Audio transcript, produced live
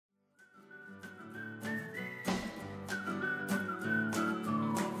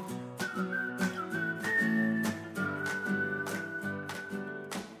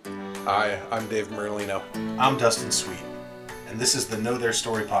Hi, I'm Dave Merlino. I'm Dustin Sweet, and this is the Know Their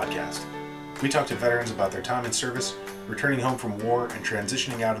Story podcast. We talk to veterans about their time in service, returning home from war, and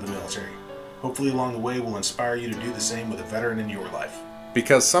transitioning out of the military. Hopefully along the way we'll inspire you to do the same with a veteran in your life.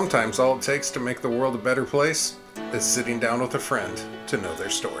 Because sometimes all it takes to make the world a better place is sitting down with a friend to know their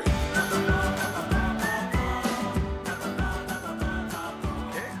story.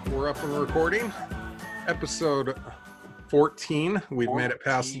 Okay, we're up and recording. Episode 14. We've made it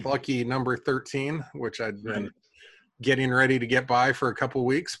past lucky number 13, which I'd been getting ready to get by for a couple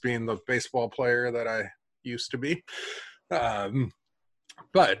weeks, being the baseball player that I used to be.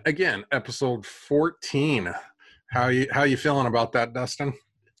 But again, episode 14. How you feeling about that, Dustin?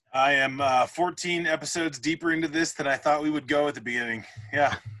 I am 14 episodes deeper into this than I thought we would go at the beginning.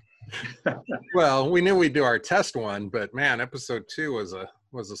 Yeah. Well, we knew we'd do our test one, but man, episode 2 was a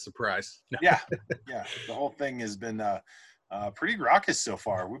surprise. No. Yeah. The whole thing has been pretty raucous so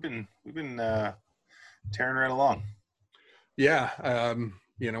far. We've been tearing right along. Yeah.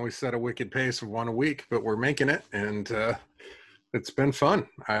 We set a wicked pace of one a week, but we're making it, and it's been fun.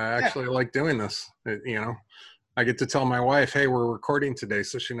 I actually like doing this. I get to tell my wife, hey, we're recording today,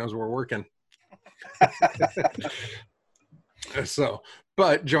 so she knows we're working.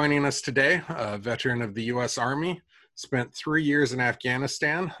 But joining us today, a veteran of the U.S. Army, spent 3 years in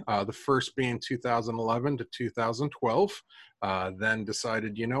Afghanistan, the first being 2011 to 2012, then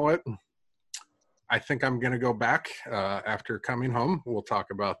decided, you know what, I think I'm going to go back after coming home. We'll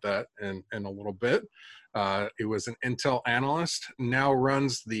talk about that in a little bit. It was an intel analyst, now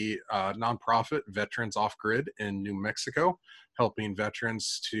runs the nonprofit Veterans Off Grid in New Mexico, helping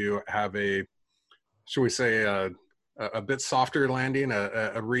veterans to have a bit softer landing,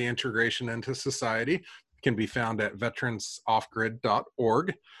 a reintegration into society. Can be found at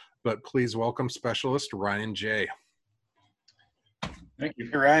veteransoffgrid.org. But please welcome Specialist Ryan J. Thank you.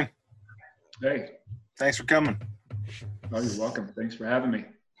 Hey, Ryan. Hey. Thanks for coming. Oh, you're welcome. Thanks for having me.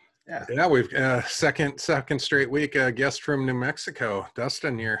 Yeah, we've second straight week guest from New Mexico.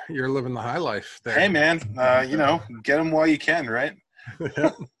 Dustin, you're living the high life there. Hey, man. Get them while you can, right?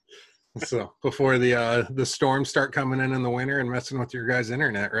 So before the storms start coming in the winter and messing with your guys'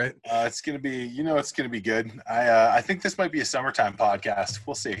 internet, right? It's gonna be good. I think this might be a summertime podcast.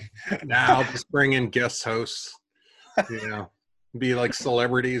 We'll see. Now I'll just bring in guest hosts. Be like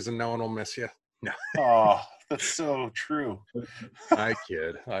celebrities, and no one will miss you. No. Oh, that's so true. I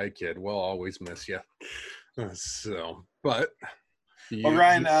kid. We'll always miss you. Well,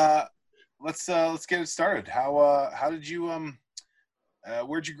 Ryan, let's get it started. How did you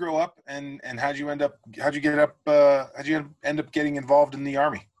where'd you grow up, and how'd you end up getting involved in the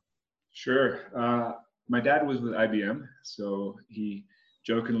Army? Sure. My dad was with IBM, so he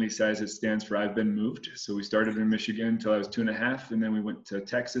jokingly says it stands for I've been moved. So we started in Michigan until I was 2.5, and then we went to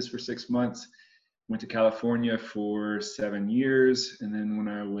Texas for 6 months, went to California for 7 years, and then when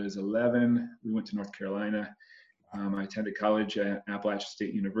I was 11, we went to North Carolina. I attended college at Appalachian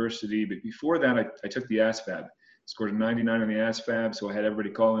State University, but before that, I took the ASVAB. Scored a 99 on the ASVAB, so I had everybody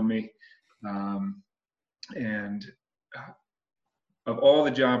calling me. And of all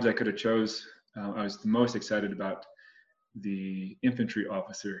the jobs I could have chose, I was the most excited about the infantry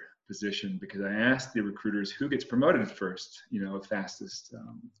officer position, because I asked the recruiters who gets promoted first, fastest.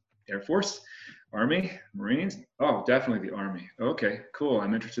 Air Force, Army, Marines? Oh, definitely the Army. Okay, cool.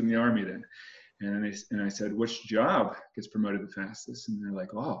 I'm interested in the Army then. And I said, which job gets promoted the fastest? And they're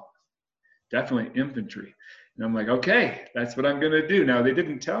like, oh, definitely infantry. And I'm like, okay, that's what I'm going to do. Now, they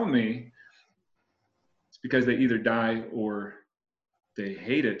didn't tell me it's because they either die or they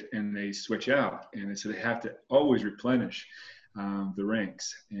hate it and they switch out. And so they have to always replenish the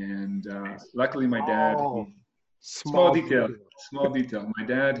ranks. And luckily, my dad, small detail. My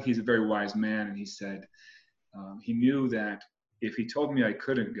dad, he's a very wise man. And he said he knew that if he told me I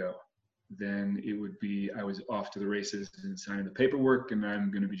couldn't go, then it would be I was off to the races and signing the paperwork and I'm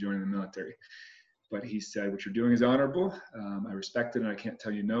going to be joining the military. But he said, what you're doing is honorable. I respect it, and I can't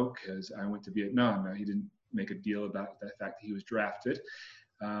tell you no, because I went to Vietnam. Now, he didn't make a deal about the fact that he was drafted.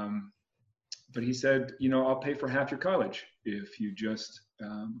 But he said, I'll pay for half your college if you just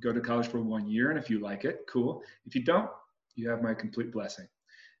go to college for 1 year, and if you like it, cool. If you don't, you have my complete blessing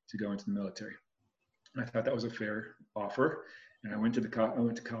to go into the military. And I thought that was a fair offer, and I went to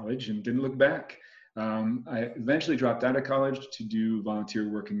college and didn't look back. I eventually dropped out of college to do volunteer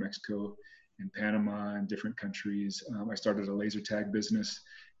work in Mexico and Panama and different countries. I started a laser tag business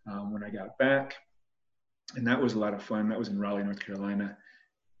when I got back, and that was a lot of fun. That was in Raleigh, North Carolina.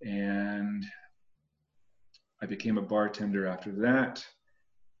 And I became a bartender after that.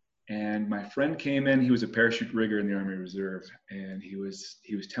 And my friend came in. He was a parachute rigger in the Army Reserve, and he was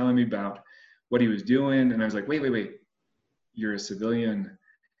telling me about what he was doing. And I was like, wait, you're a civilian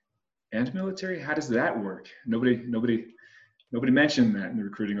and military? How does that work? Nobody mentioned that in the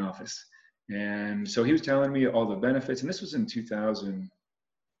recruiting office. And so he was telling me all the benefits, and this was in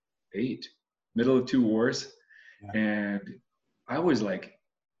 2008, middle of 2 wars. Yeah. And I was like,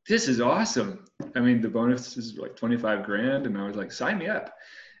 this is awesome. I mean, the bonus is like 25 grand. And I was like, sign me up.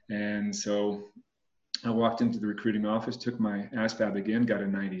 And so I walked into the recruiting office, took my ASVAB again, got a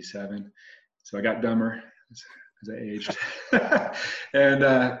 97. So I got dumber as I aged. And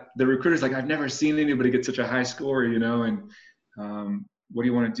the recruiter's like, I've never seen anybody get such a high score, you know, and what do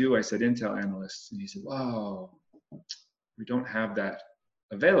you want to do? I said, Intel analyst. And he said, wow, we don't have that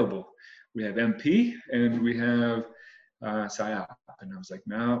available. We have MP and we have PSYOP. And I was like,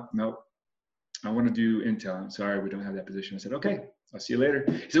 no, I want to do Intel. I'm sorry, we don't have that position. I said, okay, I'll see you later.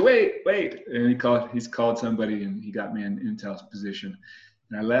 He said, wait. And he's called somebody and he got me in Intel's position.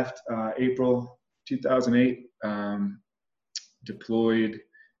 And I left April 2008, deployed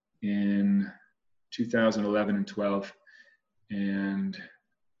in 2011 and 12. And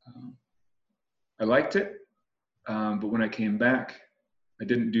I liked it. But when I came back, I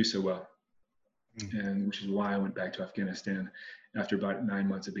didn't do so well. And which is why I went back to Afghanistan after about 9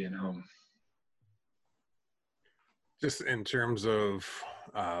 months of being home. Just in terms of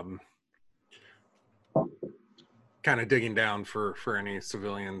kind of digging down for any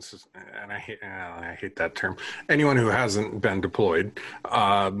civilians, and I hate that term, anyone who hasn't been deployed,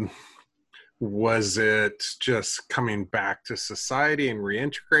 was it just coming back to society and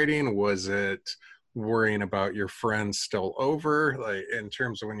reintegrating? Was it worrying about your friends still over? Like, in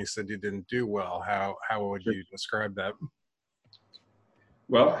terms of when you said you didn't do well, how would you describe that?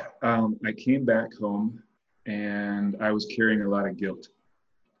 Well, I came back home and I was carrying a lot of guilt.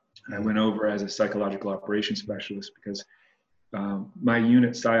 I went over as a psychological operations specialist because my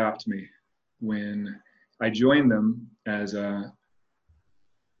unit psyoped me when I joined them as an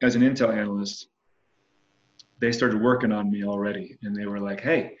Intel analyst. They started working on me already, and they were like,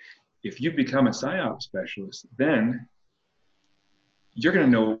 hey, if you become a PSYOP specialist, then you're going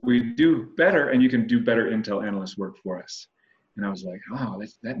to know what we do better, and you can do better Intel analyst work for us. And I was like, oh,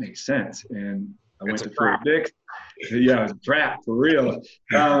 that makes sense. And I went to Fort Dix. Yeah, it was a trap, for real.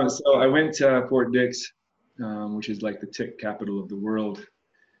 So I went to Fort Dix, which is like the tick capital of the world,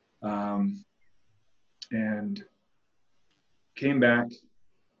 and came back.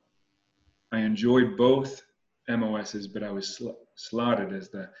 I enjoyed both MOSs, but I was slotted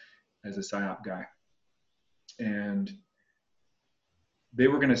as a PSYOP guy. And they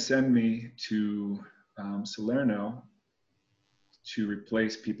were going to send me to Salerno to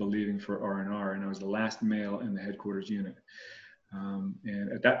replace people leaving for R&R, and I was the last male in the headquarters unit.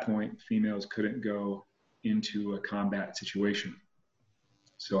 And at that point, females couldn't go into a combat situation.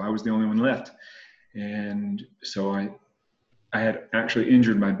 So I was the only one left. And so I had actually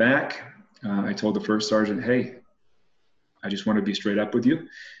injured my back. I told the first sergeant, hey, I just want to be straight up with you.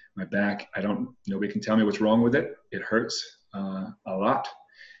 My back, nobody can tell me what's wrong with it. It hurts a lot.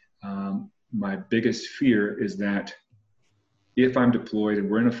 My biggest fear is that if I'm deployed and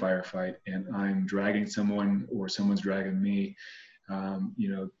we're in a firefight and I'm dragging someone or someone's dragging me, I'm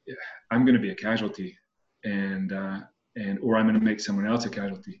going to be a casualty, or I'm going to make someone else a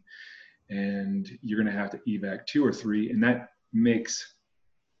casualty, and you're going to have to evac 2 or 3, and that makes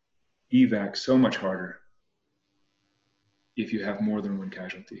evac so much harder if you have more than one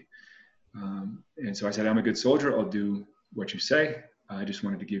casualty. And so I said, I'm a good soldier. I'll do what you say. I just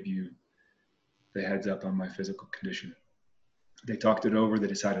wanted to give you the heads up on my physical condition. They talked it over. They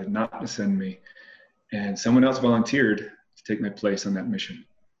decided not to send me. And someone else volunteered to take my place on that mission.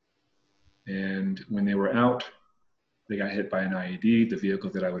 And when they were out, they got hit by an IED, the vehicle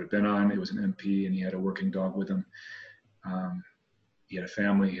that I would have been on. It was an MP, and he had a working dog with him. He had a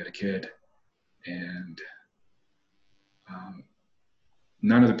family, he had a kid. And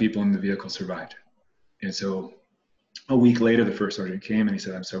none of the people in the vehicle survived. And so a week later, the first sergeant came and he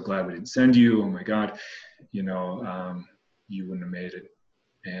said, I'm so glad we didn't send you. Oh my God, you wouldn't have made it.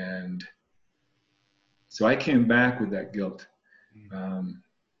 And so I came back with that guilt.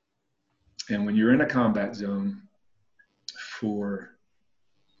 And when you're in a combat zone for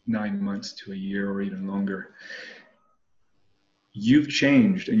 9 months to a year or even longer, you've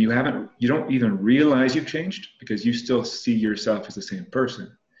changed, and you don't even realize you've changed because you still see yourself as the same person.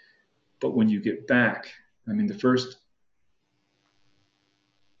 But when you get back, I mean, the first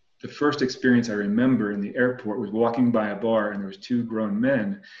experience I remember in the airport was walking by a bar, and there was 2 grown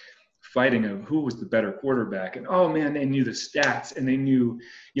men fighting of who was the better quarterback. And oh man, they knew the stats and they knew,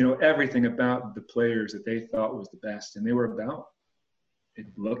 everything about the players that they thought was the best. And it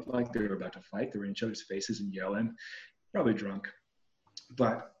looked like they were about to fight. They were in each other's faces and yelling, probably drunk.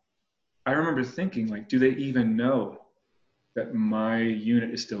 But I remember thinking, like, do they even know that my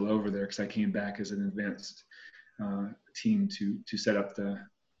unit is still over there? Because I came back as an advanced team to set up the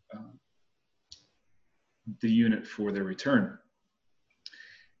unit for their return.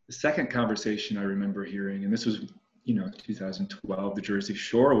 The second conversation I remember hearing, and this was 2012, the Jersey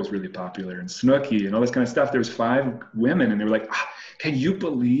Shore was really popular, and Snooki and all this kind of stuff. There was 5 women, and they were like, can you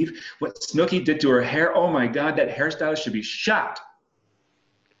believe what Snooki did to her hair? Oh my God, that hairstylist should be shot.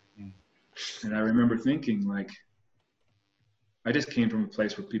 And I remember thinking, like, I just came from a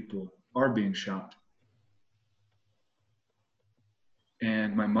place where people are being shot.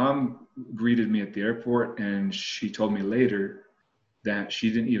 And my mom greeted me at the airport, and she told me later that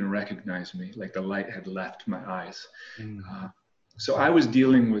she didn't even recognize me, like the light had left my eyes. So I was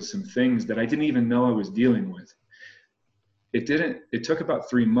dealing with some things that I didn't even know I was dealing with. It took about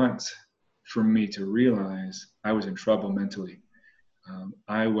 3 months for me to realize I was in trouble mentally.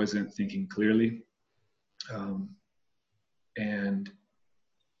 I wasn't thinking clearly. And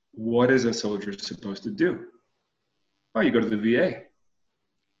what is a soldier supposed to do? Oh, you go to the VA.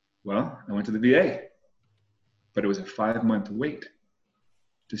 Well, I went to the VA, but it was a 5-month wait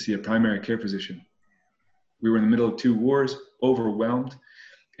to see a primary care physician. We were in the middle of 2 wars, overwhelmed.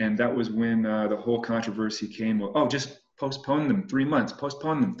 And that was when the whole controversy came. Oh, just postpone them 3 months,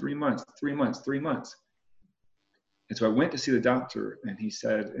 postpone them 3 months, 3 months, 3 months. And so I went to see the doctor, and he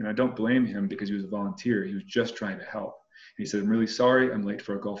said, and I don't blame him because he was a volunteer. He was just trying to help. And he said, I'm really sorry, I'm late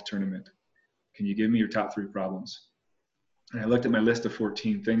for a golf tournament. Can you give me your top 3 problems? And I looked at my list of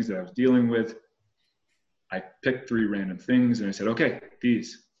 14 things that I was dealing with. I picked 3 random things, and I said, okay,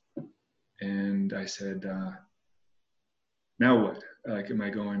 these. And I said, now what? Like, am I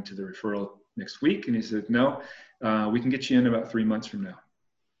going to the referral next week? And he said, no, we can get you in about 3 months from now.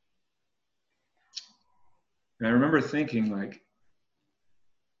 And I remember thinking, like,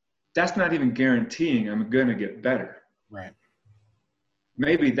 that's not even guaranteeing I'm going to get better. Right.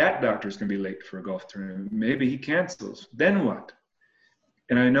 Maybe that doctor's going to be late for a golf tournament. Maybe he cancels. Then what?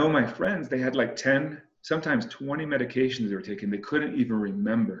 And I know my friends, they had like 10, sometimes 20 medications they were taking. They couldn't even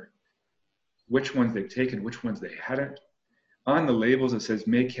remember which ones they'd taken, which ones they hadn't. On the labels, it says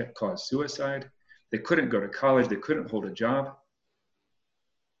may cause suicide. They couldn't go to college. They couldn't hold a job.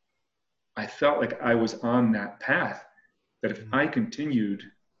 I felt like I was on that path, that if I continued,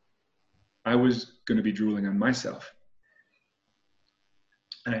 I was going to be drooling on myself.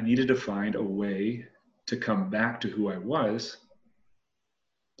 And I needed to find a way to come back to who I was,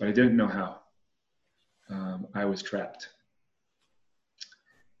 but I didn't know how. I was trapped.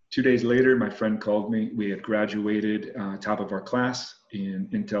 2 days later, my friend called me. We had graduated top of our class in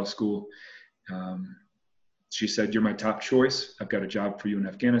Intel school. She said, you're my top choice. I've got a job for you in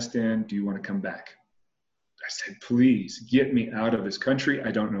Afghanistan. Do you want to come back? I said, please get me out of this country. I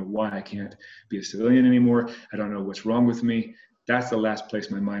don't know why I can't be a civilian anymore. I don't know what's wrong with me. That's the last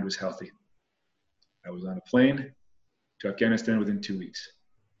place my mind was healthy. I was on a plane to Afghanistan within 2 weeks.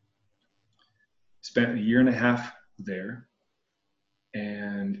 Spent 1.5 years there.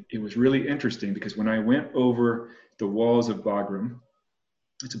 And it was really interesting because when I went over the walls of Bagram,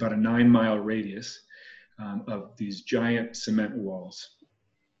 it's about a 9-mile radius of these giant cement walls.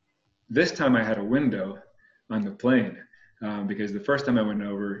 This time I had a window on the plane because the first time I went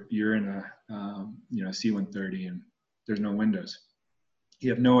over, you're in a C-130 and there's no windows. You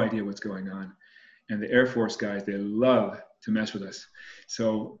have no idea what's going on. And the Air Force guys, they love to mess with us.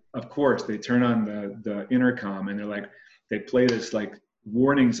 So of course they turn on the intercom and they're like, they play this like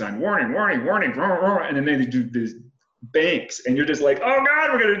warning sign, warning, warning, warning, and then they do these banks, and you're just like, oh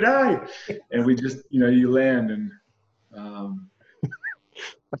God, we're gonna die. And we just, you land, and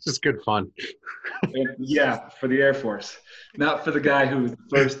that's just good fun. And, yeah, for the Air Force, not for the guy who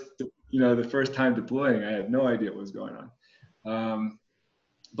was the first time deploying. I had no idea what was going on.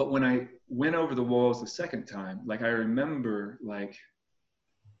 But when I went over the walls the second time, like I remember like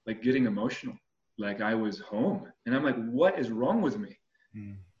getting emotional. Like I was home, and I'm like, what is wrong with me?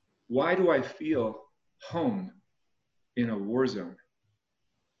 Why do I feel home in a war zone,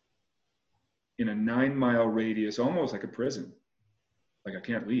 in a 9-mile radius, almost like a prison? Like I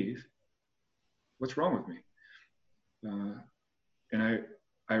can't leave. What's wrong with me? And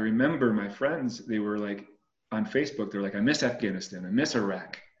I remember my friends, they were like on Facebook, they're like, I miss Afghanistan, I miss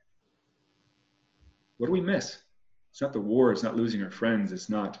Iraq. What do we miss? It's not the war, it's not losing our friends, it's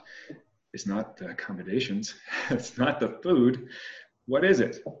not the accommodations, it's not the food. What is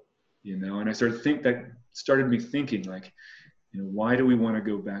it? you know, and that started me thinking, like, you know, why do we want to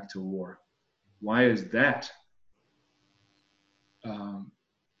go back to war? Why is that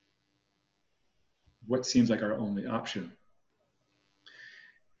what seems like our only option?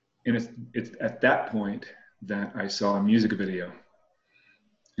 And it's at that point that I saw a music video,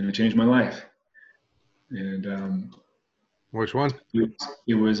 and it changed my life. And Which one?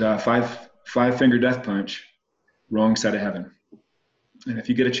 it was Five Finger Death Punch, Wrong Side of Heaven. And if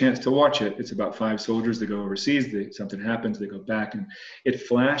you get a chance to watch it, it's about 5 soldiers that go overseas. Something happens, they go back, and it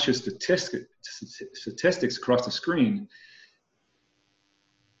flashes statistics across the screen.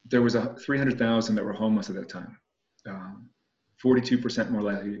 There was 300,000 that were homeless at that time. 42%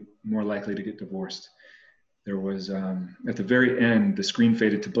 more likely to get divorced. There was, at the very end, the screen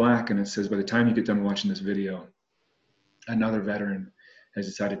faded to black, and it says, by the time you get done watching this video, another veteran has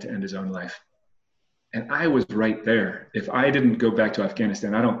decided to end his own life. And I was right there. If I didn't go back to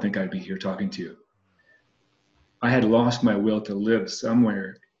Afghanistan, I don't think I'd be here talking to you. I had lost my will to live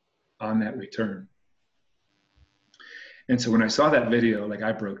somewhere on that return. And so when I saw that video, like,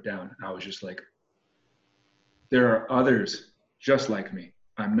 I broke down. I was just like, there are others just like me.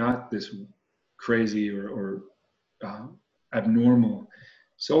 I'm not this crazy or abnormal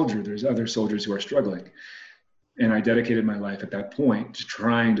soldier. There's other soldiers who are struggling. And I dedicated my life at that point to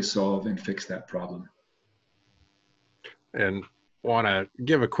trying to solve and fix that problem. And want to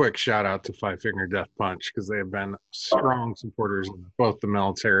give a quick shout out to Five Finger Death Punch, because they have been strong supporters of both the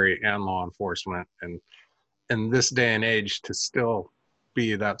military and law enforcement. And in this day and age, to still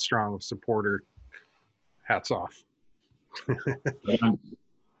be that strong supporter, hats off.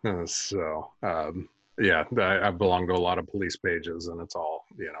 So, yeah, I belong to a lot of police pages, and it's all,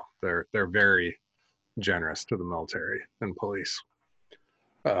 you know, they're very generous to the military and police.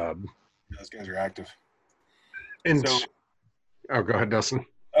 Those guys are active. And oh, go ahead, Dustin.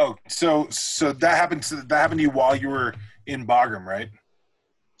 Oh, so that happened to you while you were in Bagram, right?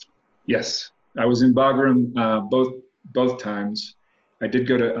 Yes, I was in Bagram both times. I did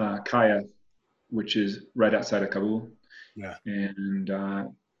go to Kaya, which is right outside of Kabul. Yeah. And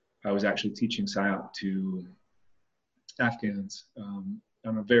I was actually teaching PSYOP to Afghans on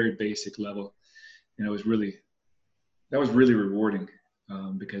a very basic level, and that was really rewarding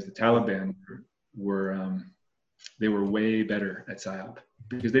because the Taliban they were way better at PSYOP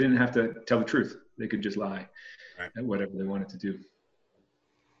because they didn't have to tell the truth. They could just lie at whatever they wanted to do.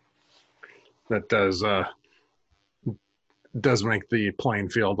 That does make the playing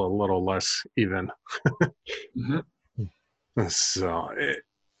field a little less even. Mm-hmm. So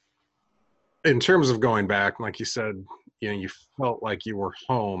in terms of going back, like you said, you know, you felt like you were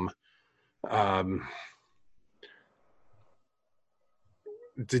home.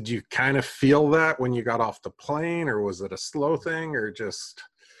 Did you kind of feel that when you got off the plane, or was it a slow thing, or just,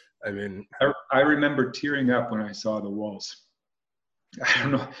 I mean... I remember tearing up when I saw the walls. I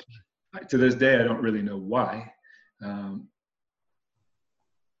don't know. To this day, I don't really know why.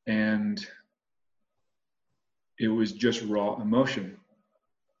 And it was just raw emotion.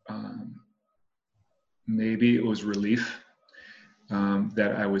 Maybe it was relief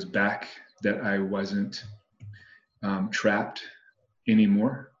that I was back, that I wasn't trapped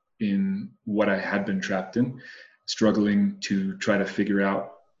anymore in what I had been trapped in, struggling to try to figure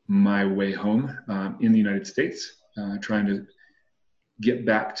out my way home in the United States, trying to get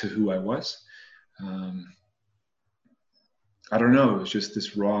back to who I was. I don't know, it was just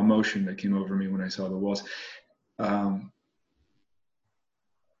this raw emotion that came over me when I saw the walls. And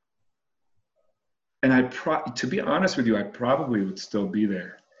to be honest with you, I probably would still be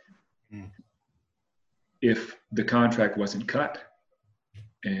there if the contract wasn't cut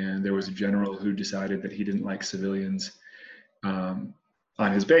and there was a general who decided that he didn't like civilians on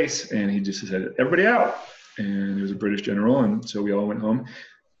his base, and he just said, everybody out. And there was a British general, and so we all went home.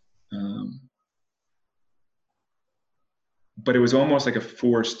 But it was almost like a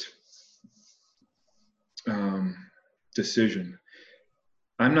forced decision.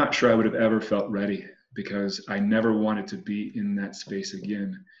 I'm not sure I would have ever felt ready, because I never wanted to be in that space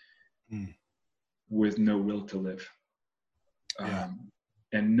again with no will to live.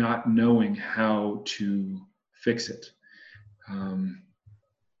 And not knowing how to fix it.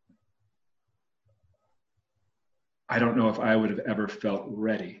 I don't know if I would have ever felt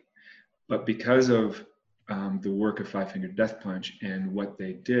ready, but because of the work of Five Finger Death Punch and what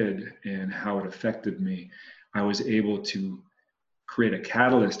they did and how it affected me, I was able to create a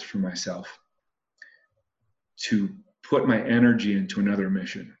catalyst for myself to put my energy into another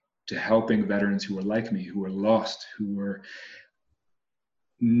mission, to helping veterans who were like me, who were lost, who were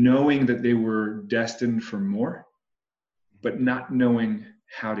knowing that they were destined for more, but not knowing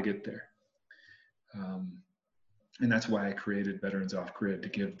how to get there. And that's why I created Veterans Off Grid, to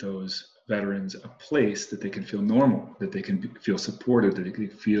give those veterans a place that they can feel normal, that they can feel supported, that they can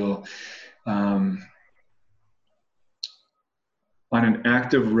feel on an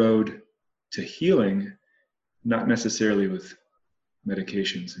active road to healing, not necessarily with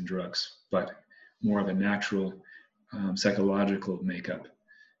medications and drugs, but more of a natural psychological makeup.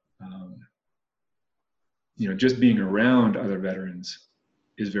 Just being around other veterans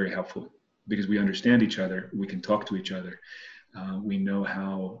is very helpful, because we understand each other, we can talk to each other, we know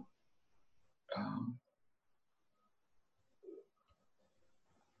how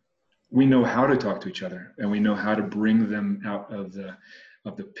to talk to each other, and we know how to bring them out of the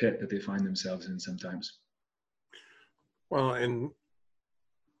pit that they find themselves in sometimes. Well, and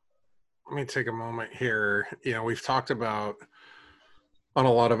let me take a moment here. We've talked about on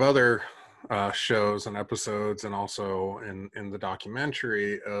a lot of other shows and episodes, and also in the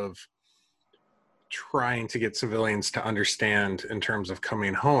documentary, of trying to get civilians to understand in terms of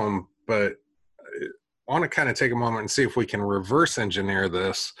coming home. But I want to kind of take a moment and see if we can reverse engineer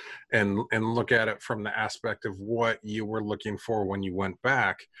this and look at it from the aspect of what you were looking for when you went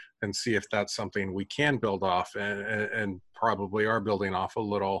back, and see if that's something we can build off, and probably are building off a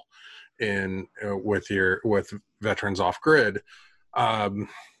little with Veterans Off Grid.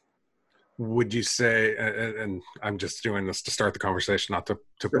 Would you say, and I'm just doing this to start the conversation, not to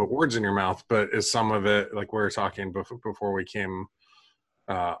put words in your mouth, but is some of it, like we were talking before we came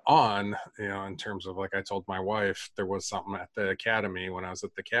on, in terms of, like I told my wife, there was something at the academy, when I was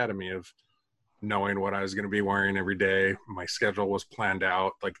at the academy, of knowing what I was going to be wearing every day. My schedule was planned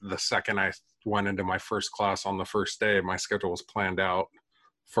out. Like the second I went into my first class on the first day, my schedule was planned out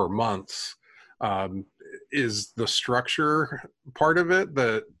for months. Is the structure part of it,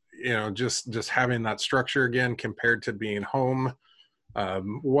 that just having that structure again compared to being home?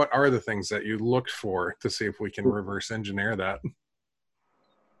 What are the things that you looked for to see if we can reverse engineer that?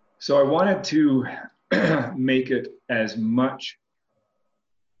 So I wanted to make it as much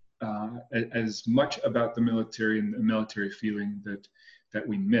about the military and the military feeling that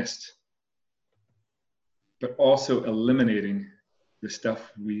we missed, but also eliminating the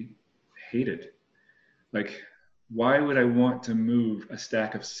stuff we hated. Like, why would I want to move a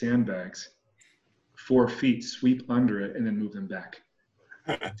stack of sandbags 4 feet, sweep under it, and then move them back?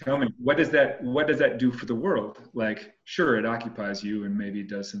 Tell me, what does that do for the world? Like, sure, it occupies you and maybe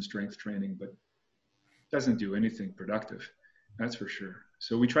does some strength training, but doesn't do anything productive. That's for sure.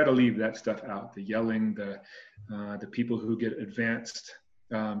 So we try to leave that stuff out: the yelling, the people who get advanced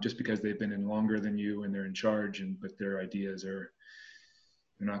just because they've been in longer than you and they're in charge, but their ideas they're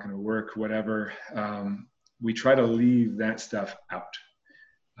not going to work, whatever. We try to leave that stuff out.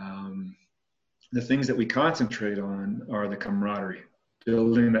 The things that we concentrate on are the camaraderie,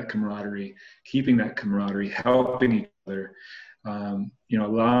 building that camaraderie, keeping that camaraderie, helping each other. A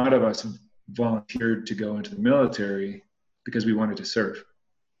lot of us volunteered to go into the military because we wanted to serve.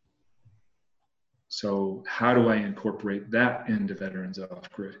 So how do I incorporate that into Veterans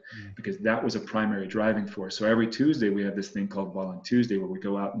Off Grid? Because that was a primary driving force. So every Tuesday we have this thing called Volunteer Tuesday, where we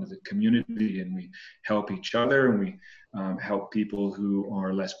go out into the community and we help each other, and we help people who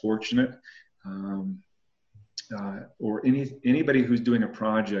are less fortunate, or anybody who's doing a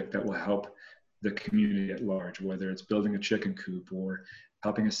project that will help the community at large, whether it's building a chicken coop or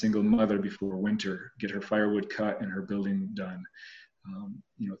helping a single mother before winter get her firewood cut and her building done.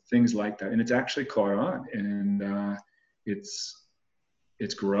 Things like that. And it's actually caught on, and it's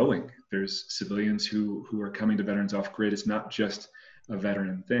growing. There's civilians who are coming to Veterans Off Grid. It's not just a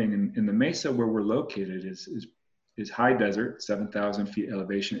veteran thing. And in the mesa where we're located is high desert, 7,000 feet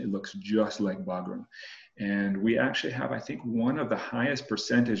elevation. It looks just like Bagram. And we actually have, I think, one of the highest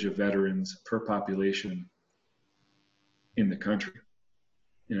percentage of veterans per population in the country.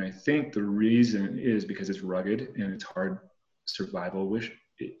 And I think the reason is because it's rugged and it's hard survival-wise.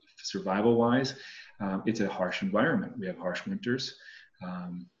 It's a harsh environment. We have harsh winters,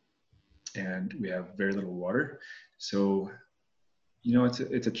 and we have very little water. So,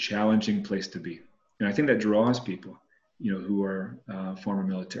 it's a challenging place to be. And I think that draws people, who are former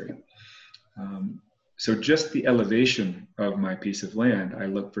military. So just the elevation of my piece of land, I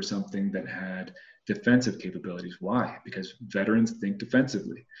looked for something that had defensive capabilities. Why? Because veterans think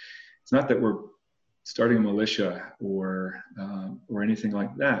defensively. It's not that we're starting a militia or anything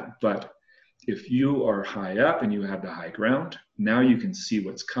like that, but if you are high up and you have the high ground, now you can see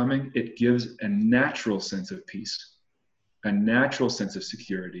what's coming. It gives a natural sense of peace, a natural sense of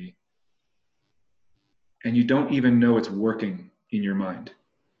security, and you don't even know it's working in your mind.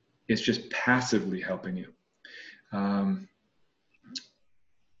 It's just passively helping you.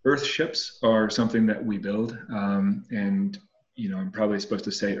 Earth ships are something that we build, and I'm probably supposed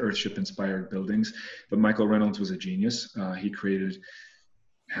to say Earthship inspired buildings, but Michael Reynolds was a genius. He created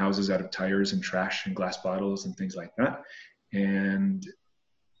houses out of tires and trash and glass bottles and things like that. And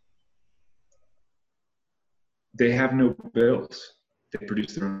they have no bills. They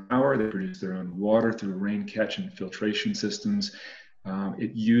produce their own power, they produce their own water through rain catch and filtration systems.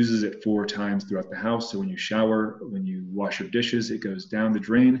 It uses it 4 times throughout the house. So when you shower, when you wash your dishes, it goes down the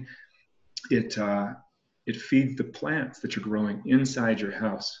drain. It feeds the plants that you're growing inside your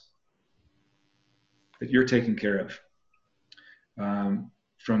house that you're taking care of.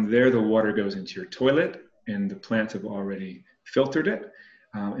 From there, the water goes into your toilet, and the plants have already filtered it.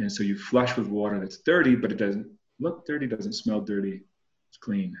 And so you flush with water that's dirty, but it doesn't look dirty, doesn't smell dirty, it's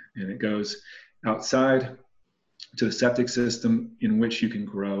clean. And it goes outside to the septic system, in which you can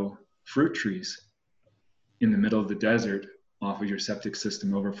grow fruit trees in the middle of the desert off of your septic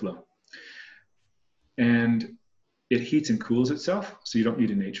system overflow. And it heats and cools itself, so you don't need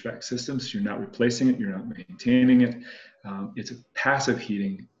an HVAC system, so you're not replacing it, you're not maintaining it. It's a passive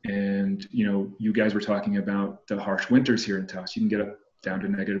heating, and you guys were talking about the harsh winters here in Taos. You can get up down to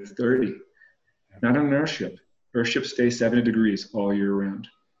 -30. Not on an Earthship. Earthship stays 70 degrees all year round,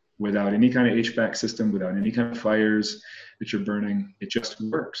 without any kind of HVAC system, without any kind of fires that you're burning. It just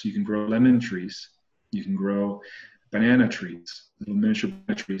works. You can grow lemon trees, you can grow banana trees, little miniature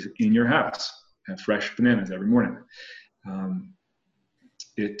banana trees in your house. Have fresh bananas every morning.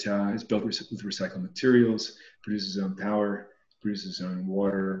 It is built with recycled materials, produces its own power, produces its own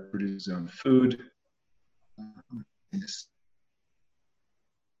water, produces its own food.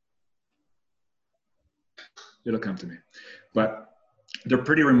 It'll come to me. But they're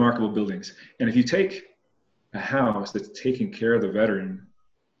pretty remarkable buildings. And if you take a house that's taking care of the veteran,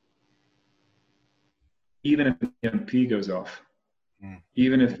 even if the EMP goes off,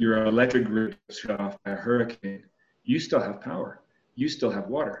 even if your electric grid is shut off by a hurricane, you still have power. You still have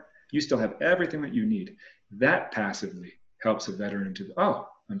water. You still have everything that you need. That passively helps a veteran to,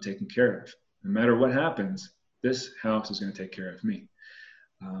 I'm taken care of. No matter what happens, this house is going to take care of me.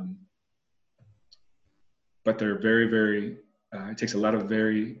 But they're very, very, it takes a lot of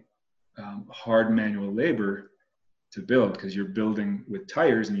very hard manual labor to build, because you're building with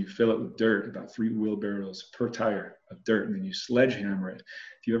tires and you fill it with dirt, about 3 wheelbarrows per tire of dirt, and then you sledgehammer it.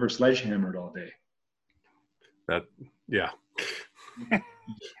 If you ever sledgehammered all day, yeah,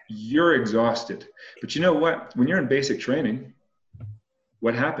 you're exhausted. But you know what? When you're in basic training,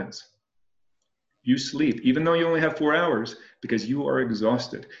 what happens? You sleep, even though you only have 4 hours, because you are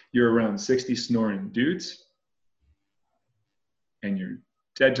exhausted. You're around 60 snoring dudes, and you're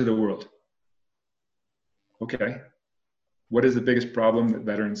dead to the world. Okay. What is the biggest problem that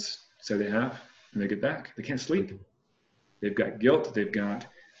veterans say they have when they get back? They can't sleep. They've got guilt. They've got,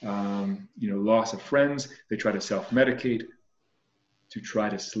 loss of friends. They try to self-medicate to try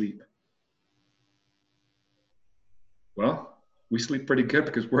to sleep. Well, we sleep pretty good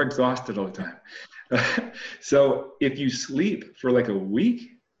because we're exhausted all the time. So if you sleep for like a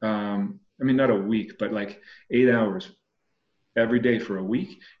week, not a week, but like 8 hours every day for a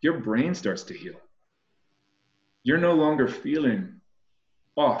week, your brain starts to heal. You're no longer feeling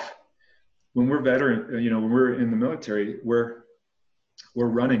off. When we're veteran, when we're in the military, we're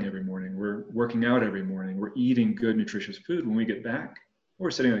running every morning. We're working out every morning. We're eating good, nutritious food. When we get back, we're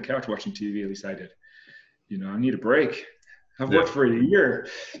sitting on the couch watching TV. At least I did. I need a break. I've worked for a year.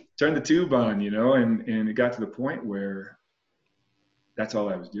 Turn the tube on, and it got to the point where that's all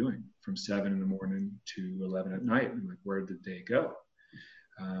I was doing from 7 in the morning to 11 at night. I'm like, where did the day go?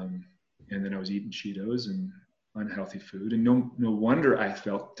 And then I was eating Cheetos and unhealthy food, and no wonder I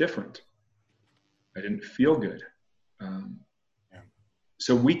felt different. I didn't feel good.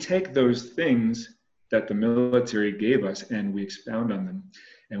 So we take those things that the military gave us and we expound on them,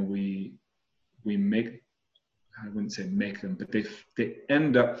 and we make, I wouldn't say make them, but they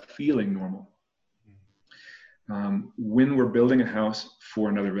end up feeling normal. When we're building a house for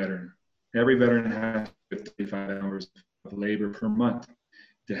another veteran, every veteran has 35 hours of labor per month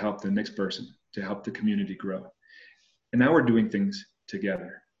to help the next person, to help the community grow. And now we're doing things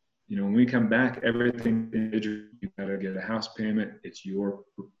together. When we come back, everything, you gotta get a house payment. It's your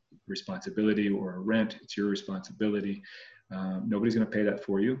responsibility, or a rent. It's your responsibility. Nobody's gonna pay that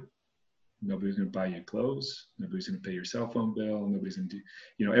for you. Nobody's gonna buy you clothes. Nobody's gonna pay your cell phone bill. Nobody's gonna do,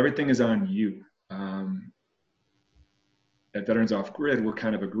 everything is on you. At Veterans Off Grid, we're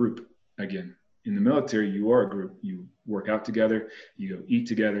kind of a group again. In the military, you are a group. You work out together, you go eat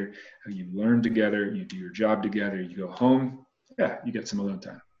together, you learn together, you do your job together, you go home, you get some alone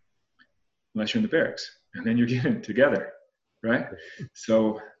time. Unless you're in the barracks, and then you're getting together. right?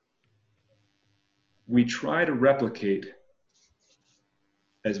 So we try to replicate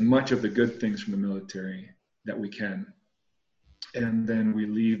as much of the good things from the military that we can. And then we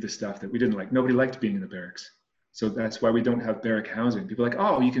leave the stuff that we didn't like. Nobody liked being in the barracks. So that's why we don't have barrack housing. People are like,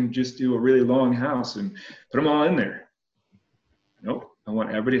 oh, you can just do a really long house and put them all in there. Nope. I want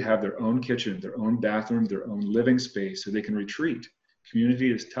everybody to have their own kitchen, their own bathroom, their own living space so they can retreat.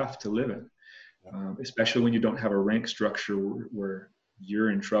 Community is tough to live in, especially when you don't have a rank structure where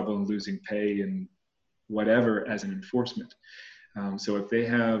you're in trouble and losing pay and whatever as an enforcement. So if they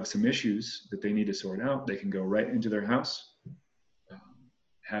have some issues that they need to sort out, they can go right into their house,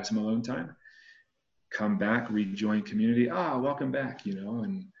 have some alone time, come back, rejoin community. Ah, welcome back, you know,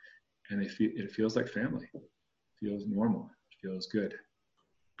 and it feels like family, it feels normal, it feels good.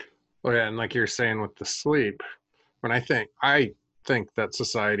 Well, yeah, and like you're saying with the sleep, when I think that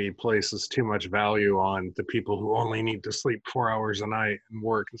society places too much value on the people who only need to sleep 4 hours a night and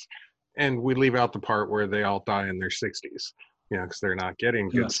work, and we leave out the part where they all die in their 60s, you know, because they're not getting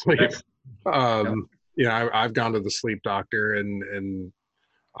good sleep. You know, I've gone to the sleep doctor, and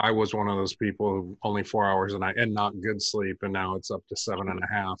I was one of those people who only 4 hours a night and not good sleep, and now it's up to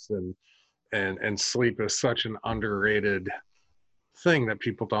 7.5. And sleep is such an underrated thing that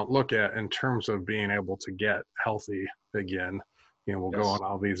people don't look at in terms of being able to get healthy again. You know, we'll go on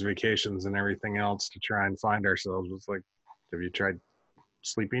all these vacations and everything else to try and find ourselves. It's like, have you tried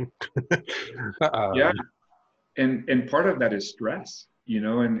sleeping? Yeah. And part of that is stress, you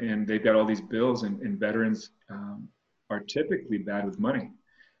know, and they've got all these bills, and veterans are typically bad with money.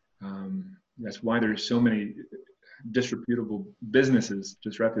 That's why there's so many disreputable businesses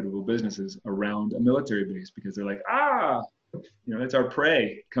around a military base, because they're like, you know, that's our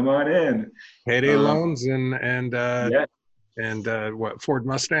prey. Come on in. Payday loans and what, Ford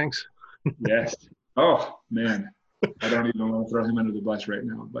Mustangs? Yes. Oh man, I don't even want to throw him under the bus right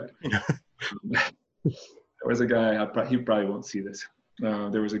now, but there was a guy, he probably won't see this.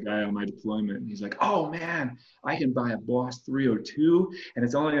 There was a guy on my deployment, and he's like, oh man, I can buy a Boss 302 and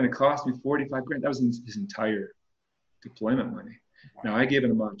it's only going to cost me 45 grand. That was his entire deployment money. Now I gave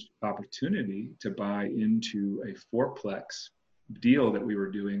him an opportunity to buy into a fourplex deal that we were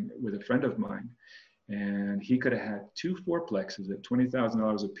doing with a friend of mine. And he could have had 2 fourplexes at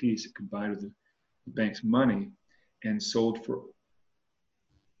 $20,000 a piece, combined with the bank's money, and sold for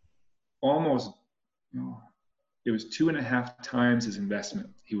almost, it was 2.5 times his investment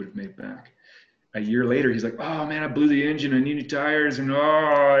he would have made back. A year later, he's like, oh man, I blew the engine, I need new tires, and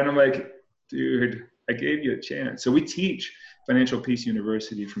I'm like, dude, I gave you a chance. So we teach Financial Peace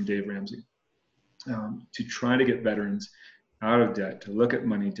University from Dave Ramsey to try to get veterans out of debt, to look at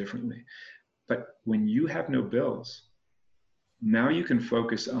money differently. But when you have no bills, now you can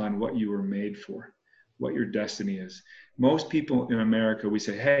focus on what you were made for, what your destiny is. Most people in America, we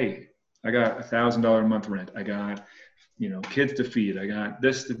say, hey, I got $1,000 a month rent. I got, you know, kids to feed. I got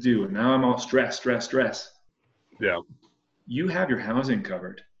this to do. And now I'm all stressed. Yeah. You have your housing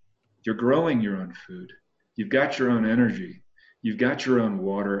covered. You're growing your own food. You've got your own energy. You've got your own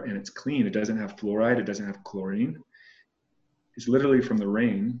water, and it's clean. It doesn't have fluoride. It doesn't have chlorine. It's literally from the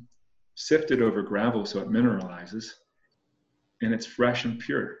rain, sifted over gravel so it mineralizes, and it's fresh and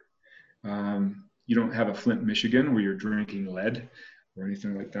pure. You don't have a Flint, Michigan where you're drinking lead or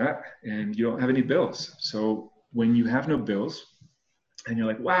anything like that, and you don't have any bills. So when you have no bills and you're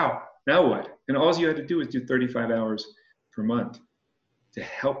like, wow, now what? And all you had to do is do 35 hours per month to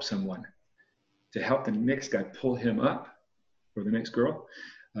help someone, to help the next guy pull him up, or the next girl.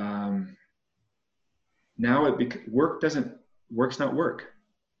 Now work's not work.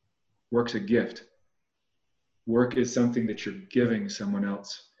 Work's a gift. Work is something that you're giving someone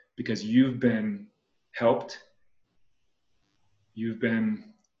else because you've been helped. You've been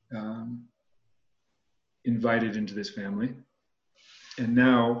invited into this family. And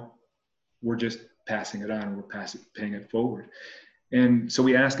now we're just passing it on. We're paying it forward. And so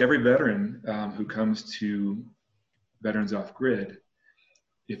we ask every veteran who comes to Veterans Off Grid,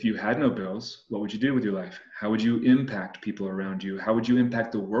 if you had no bills, what would you do with your life? How would you impact people around you? How would you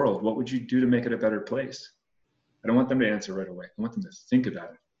impact the world? What would you do to make it a better place? I don't want them to answer right away. I want them to think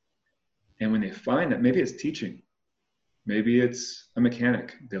about it. And when they find that, maybe it's teaching. Maybe it's a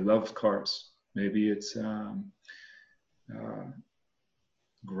mechanic. They love cars. Maybe it's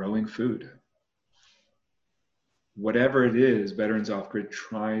growing food. Whatever it is, Veterans Off Grid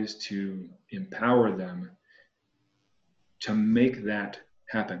tries to empower them to make that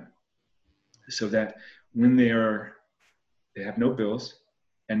happen, so that when they have no bills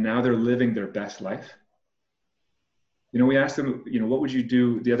and now they're living their best life, We asked them, what would you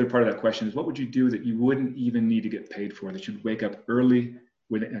do? The other part of that question is, what would you do that you wouldn't even need to get paid for, that you'd wake up early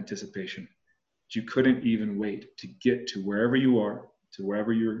with anticipation, that you couldn't even wait to get to wherever you are, to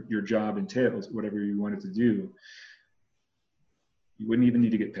wherever your job entails, whatever you wanted to do, you wouldn't even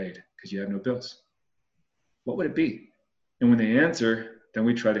need to get paid because you have no bills. What would it be? And when they answer, then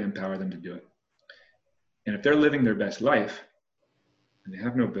we try to empower them to do it. And if they're living their best life and they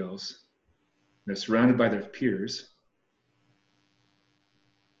have no bills, they're surrounded by their peers,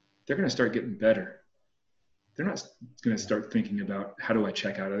 they're going to start getting better. They're not going to start thinking about, how do I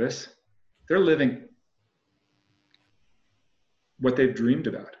check out of this? They're living what they've dreamed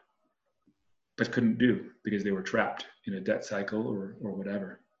about, but couldn't do because they were trapped in a debt cycle or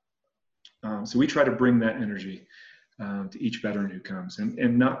whatever. So we try to bring that energy to each veteran who comes,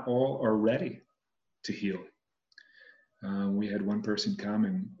 and not all are ready to heal. We had one person come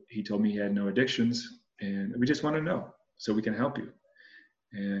and he told me he had no addictions, and we just want to know so we can help you.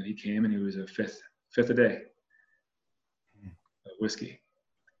 And he came and he was a fifth a day of whiskey.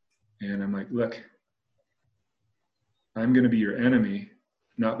 And I'm like, look, I'm going to be your enemy,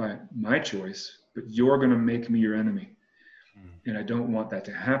 not by my choice, but you're going to make me your enemy. And I don't want that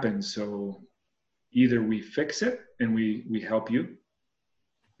to happen. So either we fix it and we help you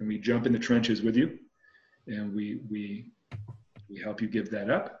and we jump in the trenches with you and we help you give that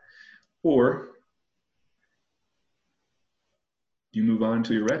up, or you move on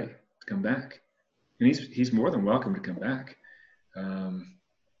until you're ready to come back. And he's more than welcome to come back.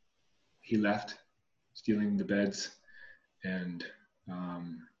 He left stealing the beds and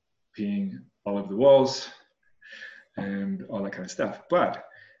peeing all over the walls and all that kind of stuff. But,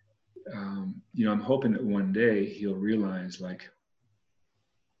 I'm hoping that one day he'll realize, like,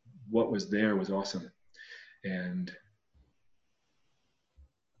 what was there was awesome. And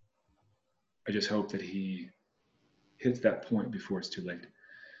I just hope that he hits that point before it's too late.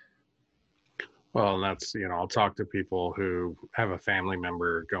 Well, and that's, I'll talk to people who have a family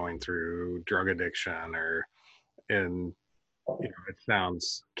member going through drug addiction and it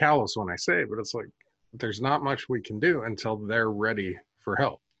sounds callous when I say it, but it's like, there's not much we can do until they're ready for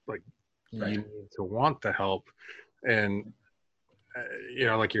help. Like, right. You need to want the help. And,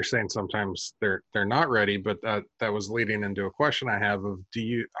 like you're saying, sometimes they're not ready, but that was leading into a question I have of,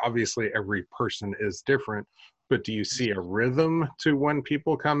 obviously every person is different, but do you see a rhythm to when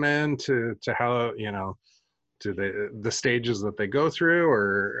people come in to how, to the stages that they go through,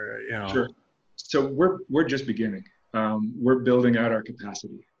 or, Sure. So we're just beginning. We're building out our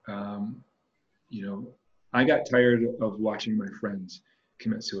capacity. I got tired of watching my friends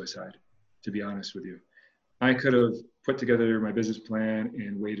commit suicide, to be honest with you. I could have put together my business plan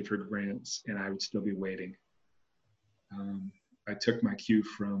and waited for grants, and I would still be waiting. I took my cue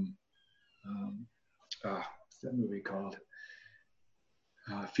from, what's that movie called?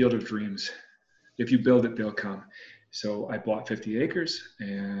 Field of Dreams. If you build it, they'll come. So I bought 50 acres,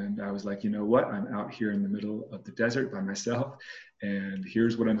 and I was like, you know what? I'm out here in the middle of the desert by myself, and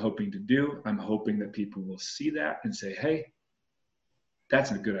here's what I'm hoping to do. I'm hoping that people will see that and say, hey,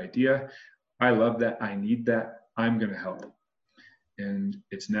 that's a good idea. I love that. I need that. I'm going to help. And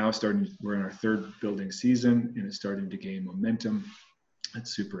it's now we're in our third building season, and it's starting to gain momentum.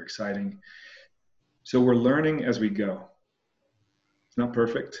 It's super exciting. So we're learning as we go. It's not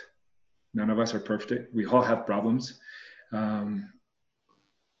perfect. None of us are perfect. We all have problems.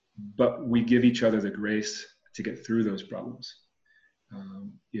 But we give each other the grace to get through those problems.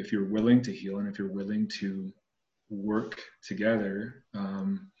 If you're willing to heal and if you're willing to work together,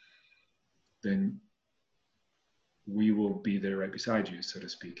 then we will be there right beside you, so to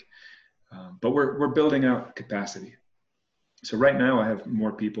speak. But we're building out capacity. So right now I have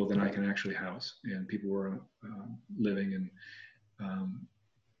more people than I can actually house, and people are living in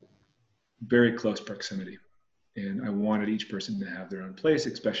very close proximity. And I wanted each person to have their own place,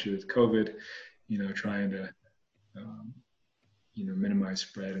 especially with COVID, trying to, minimize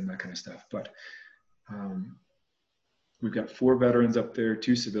spread and that kind of stuff. But we've got 4 veterans up there,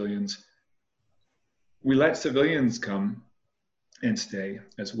 2 civilians. We let civilians come and stay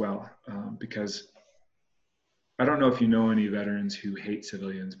as well, because I don't know if you know any veterans who hate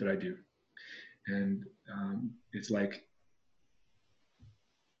civilians, but I do. And it's like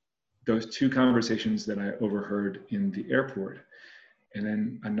those 2 conversations that I overheard in the airport, and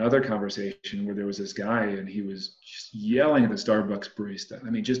then another conversation where there was this guy and he was just yelling at the Starbucks barista. I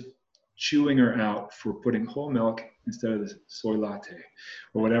mean, just chewing her out for putting whole milk instead of the soy latte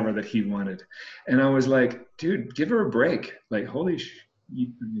or whatever that he wanted. And I was like, dude, give her a break. Like,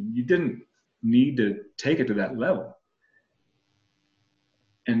 you didn't need to take it to that level.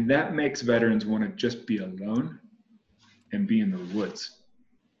 And that makes veterans want to just be alone and be in the woods,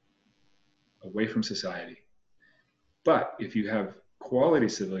 away from society. But if you have quality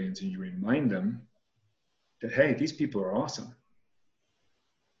civilians and you remind them that, hey, these people are awesome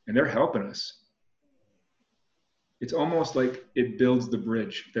and they're helping us, it's almost like it builds the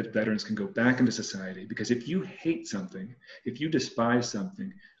bridge that veterans can go back into society. Because if you hate something, if you despise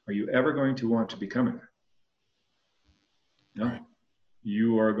something, are you ever going to want to become it? No. Right.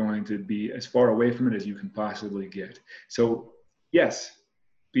 You are going to be as far away from it as you can possibly get. So yes,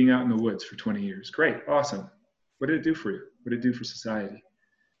 being out in the woods for 20 years, great, awesome. What did it do for you? What did it do for society?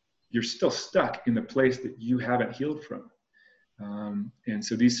 You're still stuck in the place that you haven't healed from. And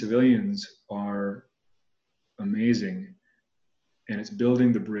so these civilians are amazing, and it's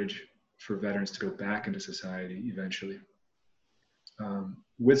building the bridge for veterans to go back into society eventually,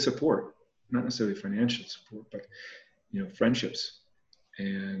 with support, not necessarily financial support, but friendships,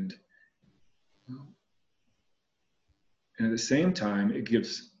 and at the same time, it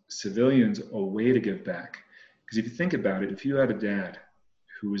gives civilians a way to give back. Because if you think about it, if you had a dad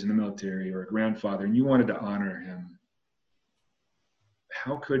who was in the military or a grandfather and you wanted to honor him,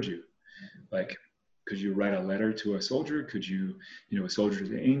 how could you? Like, could you write a letter to a soldier? Could you, a soldier to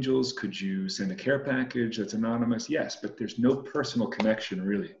the angels? Could you send a care package that's anonymous? Yes, but there's no personal connection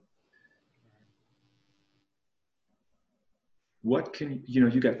really. What can,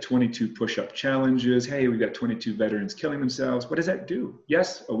 you got 22 push-up challenges. Hey, we got 22 veterans killing themselves. What does that do?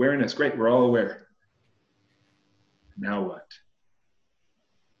 Yes, awareness, great, we're all aware. Now what?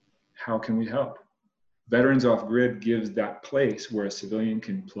 How can we help? Veterans Off Grid gives that place where a civilian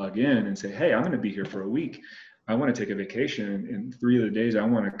can plug in and say, hey, I'm going to be here for a week. I want to take a vacation. In 3 of the days, I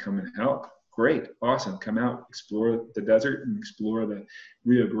want to come and help. Great, awesome. Come out, explore the desert and explore the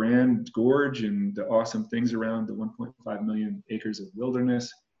Rio Grande Gorge and the awesome things around the 1.5 million acres of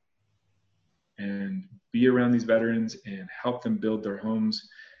wilderness, and be around these veterans and help them build their homes.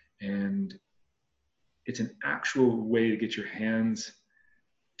 And it's an actual way to get your hands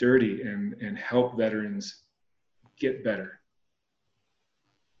dirty and help veterans get better.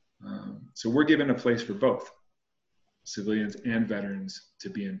 So we're given a place for both civilians and veterans to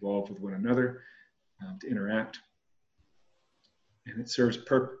be involved with one another, to interact, and it serves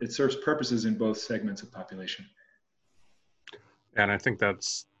purposes in both segments of population. And I think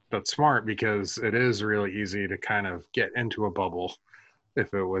that's smart, because it is really easy to kind of get into a bubble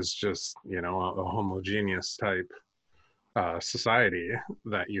if it was just a homogeneous type society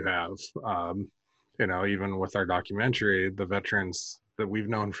that you have. Even with our documentary, the veterans that we've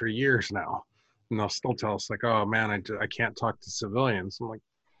known for years now, and they'll still tell us like, oh man, I can't talk to civilians. I'm like,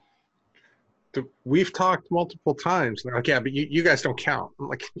 we've talked multiple times. They're like, yeah, but you guys don't count. I'm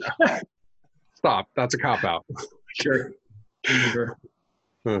like, no. Stop, that's a cop-out. Sure.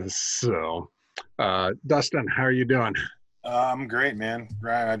 So Dustin, how are you doing? I'm great, man.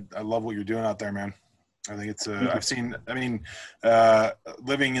 Ryan, I love what you're doing out there, man. I think it's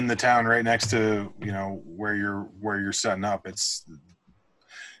living in the town right next to, where you're setting up, it's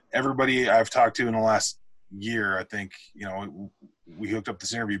everybody I've talked to in the last year. I think, we hooked up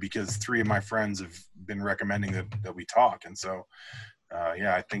this interview because 3 of my friends have been recommending that we talk. And so,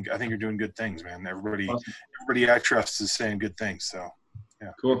 I think you're doing good things, man. Everybody I trust is saying good things. So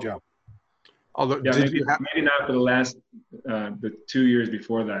yeah, cool. Good job. Although, maybe not for the last, the 2 years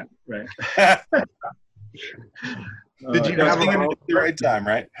before that, right? Did you have it at the right time,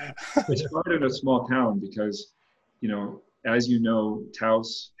 right? It started in a small town because, as you know,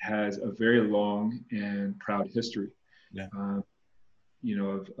 Taos has a very long and proud history. Yeah.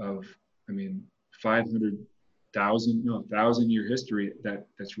 1,000-year history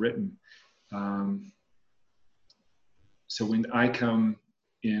that's written. So when I come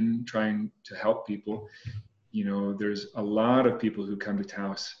in trying to help people, there's a lot of people who come to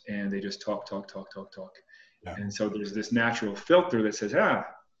Taos and they just talk. Yeah. And so there's this natural filter that says,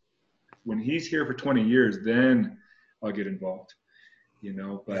 when he's here for 20 years, then I'll get involved,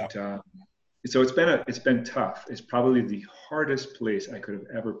 but, yeah. So it's been tough. It's probably the hardest place I could have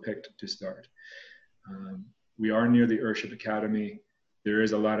ever picked to start. We are near the Airship Academy. There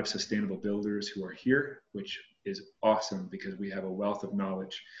is a lot of sustainable builders who are here, which is awesome because we have a wealth of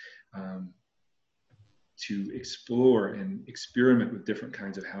knowledge to explore and experiment with different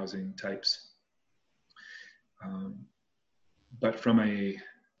kinds of housing types. But from a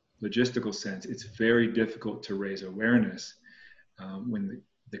logistical sense, it's very difficult to raise awareness when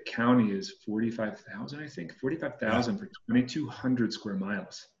the county is 45,000, I think, 45,000 for 2,200 square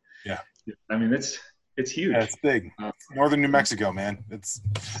miles. Yeah. I mean, it's huge. Yeah, it's big. Northern New Mexico, man.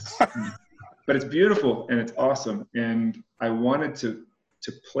 But it's beautiful and it's awesome. And I wanted to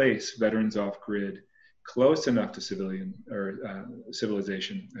place Veterans Off Grid close enough to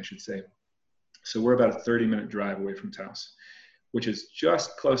civilization, I should say. So we're about a 30-minute drive away from Taos, which is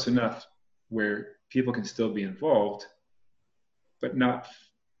just close enough where people can still be involved, but not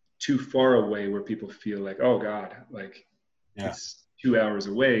too far away where people feel like, oh God, like it's 2 hours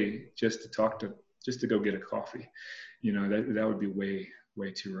away just to go get a coffee. That would be way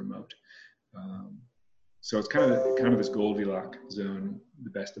too remote. So it's kind of this Goldilocks zone,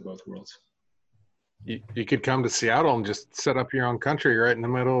 the best of both worlds. You could come to Seattle and just set up your own country right in the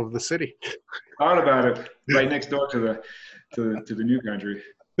middle of the city. Thought about it, right next door to the new country.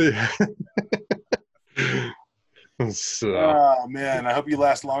 Yeah. So, oh man, I hope you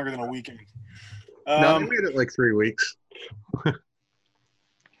last longer than a weekend. No, they made it like 3 weeks.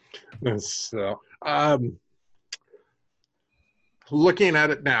 So, looking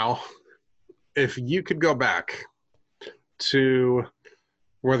at it now, if you could go back to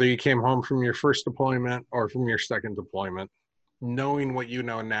whether you came home from your first deployment or from your second deployment, knowing what you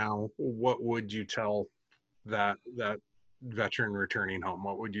know now, what would you tell that veteran returning home?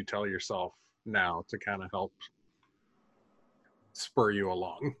 What would you tell yourself now to kind of help spur you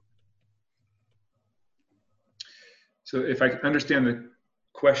along? So if I understand the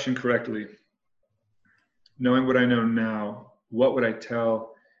question correctly, knowing what I know now, what would I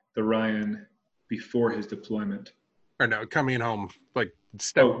tell the Ryan before his deployment? Or no, coming home, like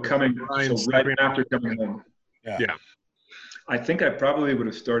right after coming home. Yeah. I think I probably would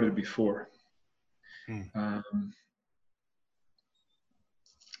have started before.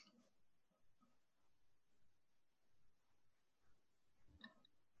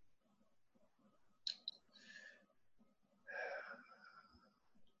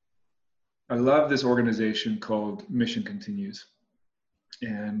 I love this organization called Mission Continues.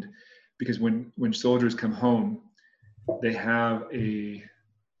 And because when soldiers come home, they have a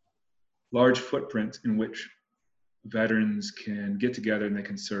large footprint in which veterans can get together and they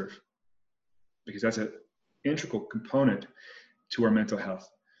can serve, because that's an integral component to our mental health.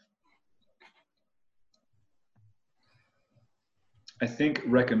 I think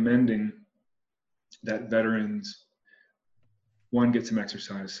recommending that veterans, 1, get some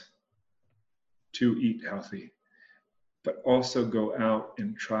exercise, 2, eat healthy, but also go out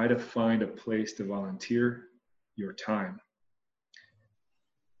and try to find a place to volunteer your time.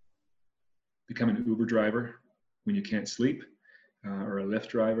 Become an Uber driver when you can't sleep, or a Lyft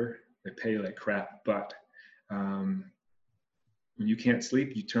driver. They pay like crap, but when you can't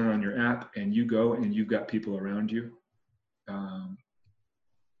sleep, you turn on your app and you go and you've got people around you.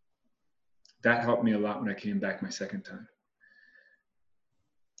 That helped me a lot when I came back my second time.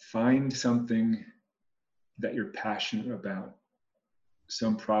 Find something that you're passionate about,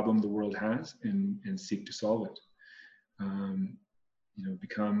 some problem the world has, and seek to solve it.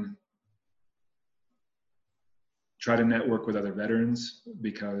 Try to network with other veterans,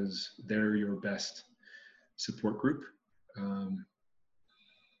 because they're your best support group.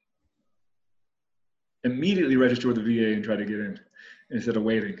 Immediately register with the VA and try to get in instead of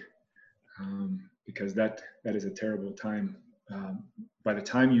waiting, because that is a terrible time. By the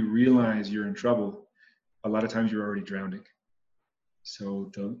time you realize you're in trouble, a lot of times you're already drowning.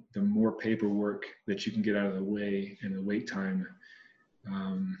 So the more paperwork that you can get out of the way and the wait time,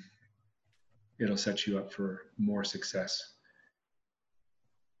 it'll set you up for more success.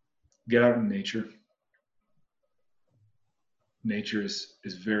 Get out in nature. Nature is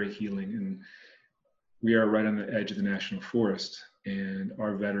very healing, and we are right on the edge of the national forest, and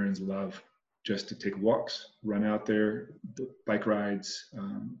our veterans love just to take walks, run out there, bike rides,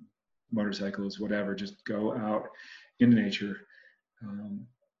 motorcycles, whatever, just go out in nature.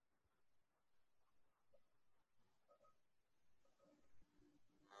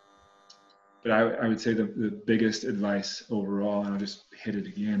 But I would say the biggest advice overall, and I'll just hit it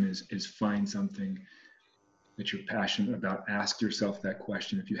again, is find something that you're passionate about. Ask yourself that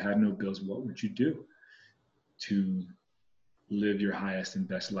question. If you had no bills, what would you do to live your highest and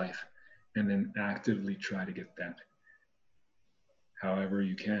best life? And then actively try to get that however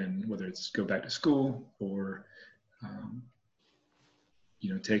you can, whether it's go back to school or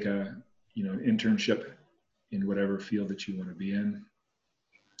take an internship in whatever field that you want to be in,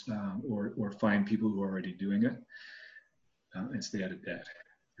 or find people who are already doing it, and stay out of debt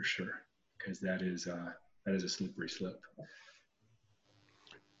for sure, because that is a slippery slope.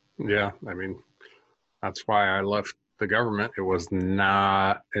 Yeah, I mean, that's why I left the government. It was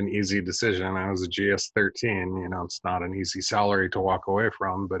not an easy decision. I was a GS-13. It's not an easy salary to walk away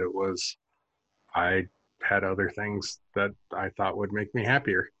from, but I had other things that I thought would make me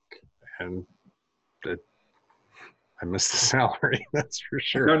happier, and I missed the salary. That's for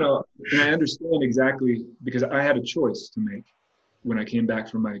sure. No, no, and I understand exactly, because I had a choice to make when I came back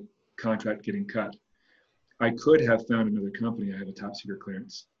from my contract getting cut. I could have found another company. I have a top secret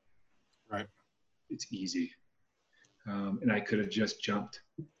clearance. Right. It's easy. And I could have just jumped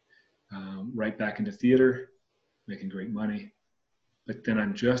right back into theater, making great money. But then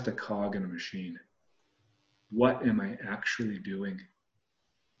I'm just a cog in a machine. What am I actually doing?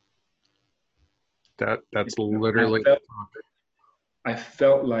 That's literally I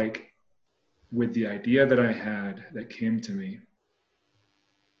felt like with the idea that I had that came to me,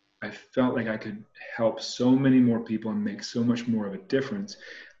 I felt like I could help so many more people and make so much more of a difference.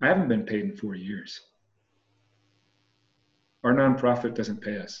 I haven't been paid in 4 years. Our nonprofit doesn't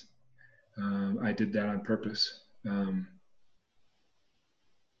pay us. I did that on purpose.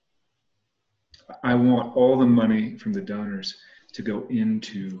 I want all the money from the donors to go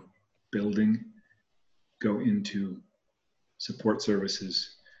into building, go into support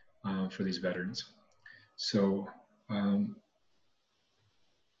services for these veterans. So,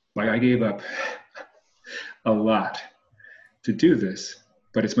 like, I gave up a lot to do this,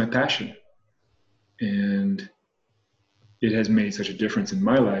 but it's my passion. And it has made such a difference in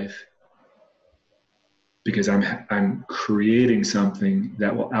my life because I'm creating something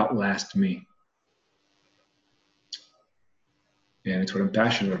that will outlast me. And it's what I'm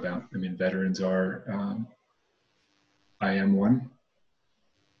passionate about. I mean, veterans are, I am one.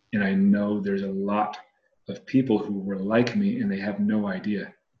 And I know there's a lot of people who were like me and they have no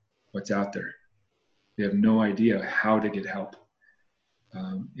idea what's out there. They have no idea how to get help.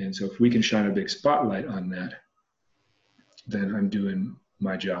 And so if we can shine a big spotlight on that, then I'm doing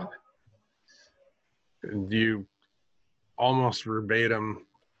my job. You almost verbatim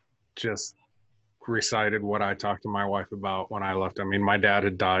just recited what I talked to my wife about when I left. I mean, my dad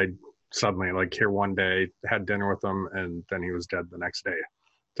had died suddenly, like here one day, had dinner with him, and then he was dead the next day,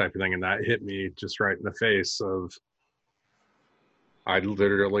 type of thing. And that hit me just right in the face of, I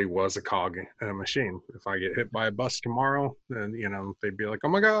literally was a cog in a machine. If I get hit by a bus tomorrow, then, you know, they'd be like, oh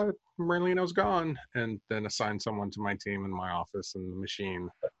my God, Merlino's gone. And then assign someone to my team in my office and the machine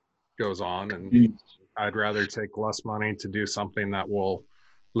goes on. And I'd rather take less money to do something that will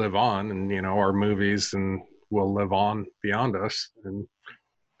live on, and, you know, our movies and will live on beyond us. And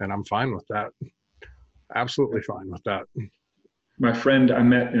I'm fine with that. Absolutely fine with that. My friend I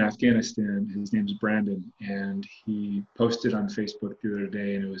met in Afghanistan, his name's Brandon, and he posted on Facebook the other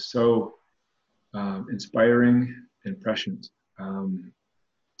day, and it was so inspiring and prescient.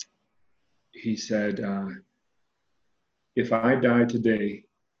 He said, if I die today,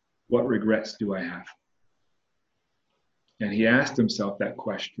 what regrets do I have? And he asked himself that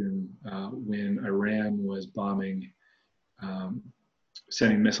question when Iran was bombing,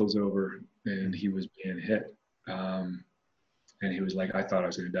 sending missiles over, and he was being hit. And he was like, I thought I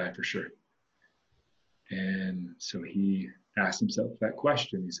was going to die for sure. And so he asked himself that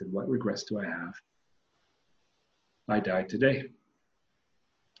question. He said, what regrets do I have? I died today.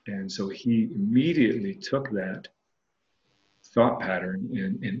 And so he immediately took that thought pattern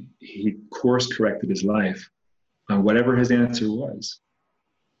and he course corrected his life on whatever his answer was.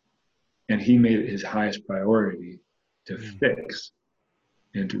 And he made it his highest priority to fix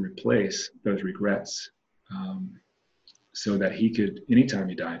and to replace those regrets, so that he could, anytime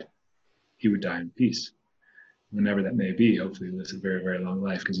he died, he would die in peace. Whenever that may be, hopefully he lives a very, very long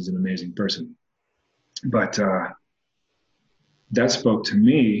life because he's an amazing person. But that spoke to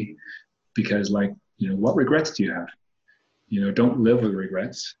me because, like, you know, what regrets do you have? You know, don't live with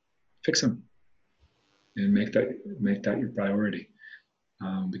regrets, fix them and make that your priority,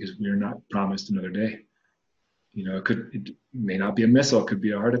 because we're not promised another day. You know, it may not be a missile, it could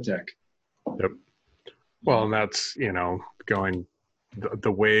be a heart attack. Yep. Well, and that's, you know, going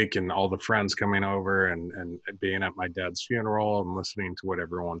the wake and all the friends coming over and being at my dad's funeral and listening to what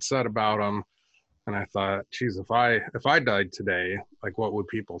everyone said about him. And I thought, geez, if I died today, like, what would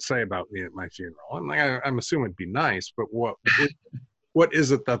people say about me at my funeral? And like, I'm assuming it'd be nice, but what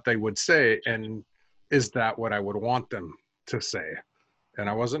is it that they would say? And is that what I would want them to say? And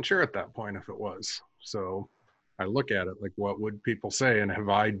I wasn't sure at that point if it was. So I look at it like, what would people say? And have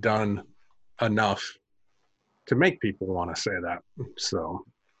I done enough to make people want to say that? So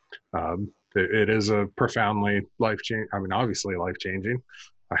it is a profoundly life-changing, I mean, obviously life-changing.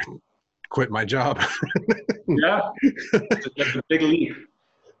 I quit my job. Yeah, it's a big leap.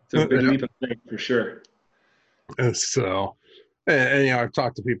 It's a big leap of faith for sure. So, and, you know, I've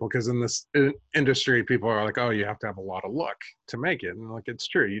talked to people because in this industry, people are like, oh, you have to have a lot of luck to make it. And like, it's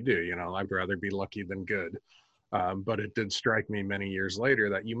true, you do. You know, I'd rather be lucky than good. But it did strike me many years later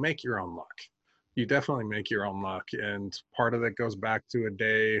that you make your own luck. You definitely make your own luck. And part of that goes back to a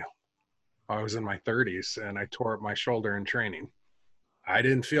day I was in my 30s and I tore up my shoulder in training. I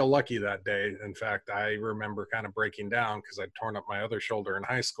didn't feel lucky that day. In fact, I remember kind of breaking down because I'd torn up my other shoulder in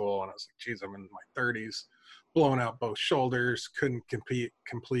high school, and I was like, geez, I'm in my 30s, blown out both shoulders, couldn't complete,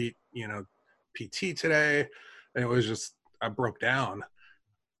 PT today. And it was just, I broke down.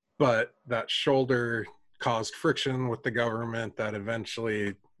 But that shoulder caused friction with the government that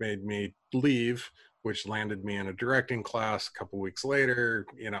eventually made me leave, which landed me in a directing class a couple weeks later.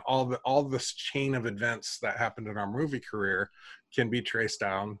 All this chain of events that happened in our movie career can be traced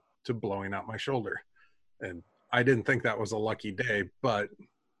down to blowing out my shoulder. And I didn't think that was a lucky day, but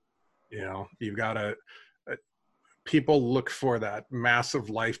you've got to, people look for that massive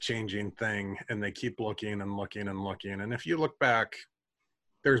life-changing thing, and they keep looking and looking and looking. And if you look back,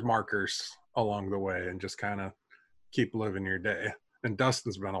 there's markers along the way, and just kind of keep living your day. And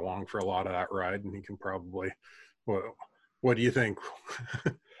Dustin's been along for a lot of that ride, and he can probably, what do you think?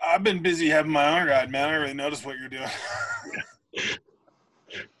 I've been busy having my own ride, man. I don't really notice what you're doing.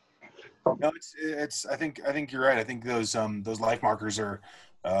 No, it's. I think you're right. I think those life markers are,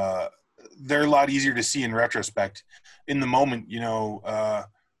 they're a lot easier to see in retrospect. In the moment, I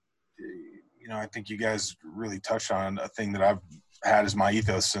think you guys really touched on a thing that I've had as my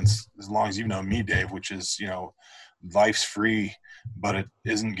ethos since as long as you've known me, Dave, which is, life's free, but it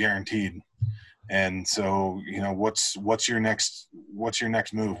isn't guaranteed. And so, what's your next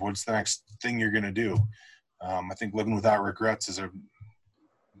move? What's the next thing you're going to do? I think living without regrets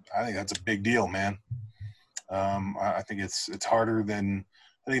I think that's a big deal, man. I think it's harder than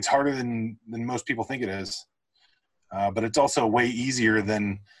most people think it is. But it's also way easier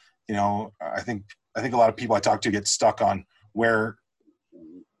than, I think a lot of people I talk to get stuck on where,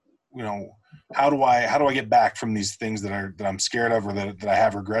 how do I get back from these things that I'm scared of or that I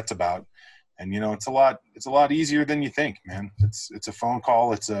have regrets about? And, it's a lot easier than you think, man. It's a phone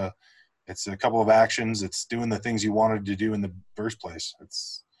call. It's a couple of actions. It's doing the things you wanted to do in the first place.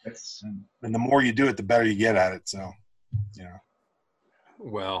 And the more you do it, the better you get at it. So,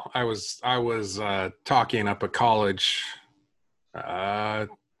 Well, I was talking up at college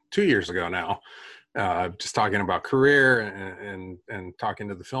 2 years ago now, just talking about career and talking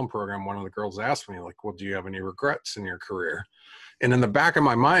to the film program. One of the girls asked me, like, well, do you have any regrets in your career? And in the back of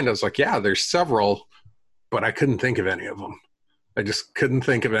my mind, I was like, yeah, there's several, but I couldn't think of any of them. I just couldn't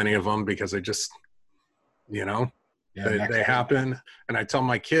think of any of them because I just, they happen. And I tell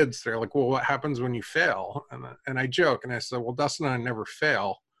my kids, they're like, well, what happens when you fail? And I joke and I said, well, Dustin and I never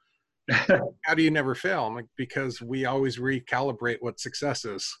fail. How do you never fail? I'm like, because we always recalibrate what success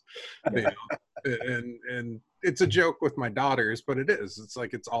is. And it's a joke with my daughters, but it is. It's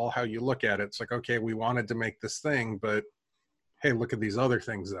like, it's all how you look at it. It's like, okay, we wanted to make this thing, but hey, look at these other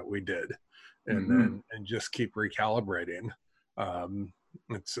things that we did. And just keep recalibrating.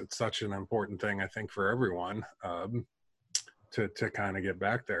 It's such an important thing, I think, for everyone to kind of get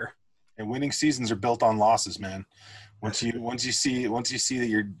back there. And winning seasons are built on losses, man. Once you see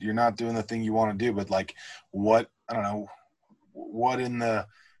that you're not doing the thing you want to do, but like what in the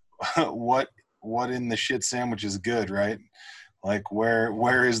shit sandwich is good, right? Like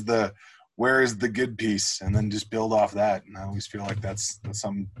where is the good piece, and then just build off that. And I always feel like that's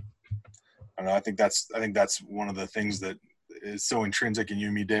something. I don't know. I think that's one of the things that is so intrinsic in you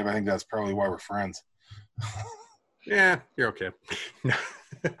and me, Dave. I think that's probably why we're friends. Yeah, you're okay.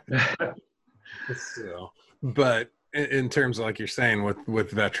 So, but in terms of, like you're saying,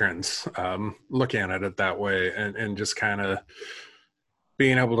 with veterans, looking at it that way and just kind of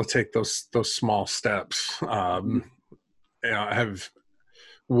being able to take those small steps,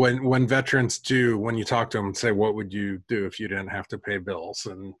 when veterans do, when you talk to them and say, what would you do if you didn't have to pay bills?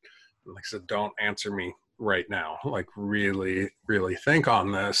 And like I said, don't answer me right now. Like, really, really think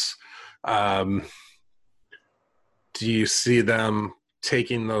on this. Do you see them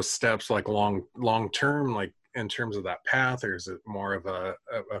taking those steps like long term, like in terms of that path, or is it more of a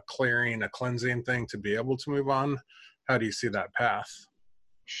clearing, a cleansing thing to be able to move on? How do you see that path?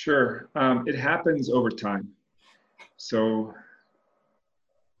 Sure. It happens over time. So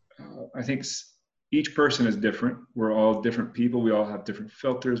I think each person is different. We're all different people. We all have different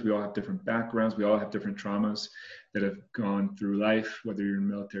filters. We all have different backgrounds. We all have different traumas that have gone through life, whether you're in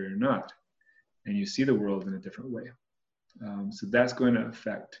the military or not. And you see the world in a different way. So that's going to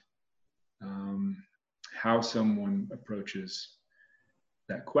affect how someone approaches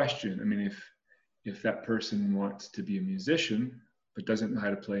that question. I mean, if that person wants to be a musician, but doesn't know how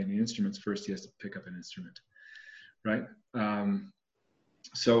to play any instruments, first he has to pick up an instrument, right?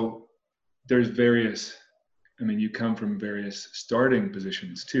 So there's various, you come from various starting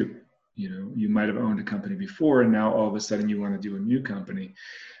positions too. You might have owned a company before, and now all of a sudden you want to do a new company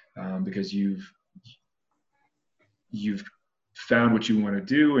because you've found what you want to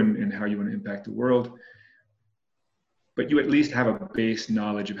do and how you want to impact the world. But you at least have a base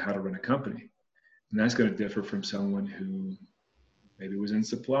knowledge of how to run a company. And that's going to differ from someone who maybe was in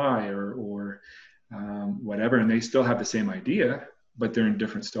supply or whatever, and they still have the same idea, but they're in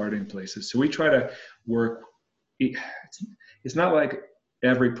different starting places. So we try to work. It's not like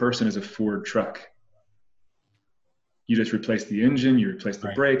every person is a Ford truck. You just replace the engine, you replace the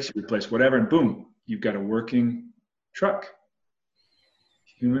brakes, you replace whatever, and boom, you've got a working truck.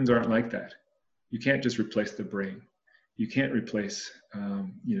 Humans aren't like that. You can't just replace the brain. You can't replace,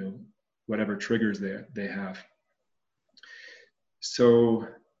 whatever triggers they have. So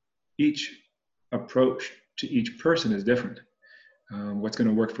each approach to each person is different. What's going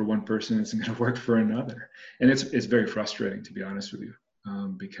to work for one person isn't going to work for another. And it's very frustrating, to be honest with you,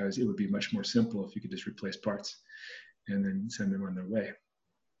 because it would be much more simple if you could just replace parts and then send them on their way.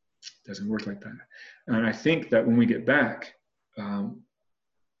 It doesn't work like that. And I think that when we get back,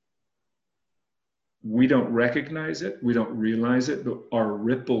 we don't recognize it, we don't realize it, but our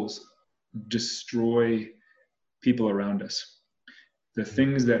ripples destroy people around us. The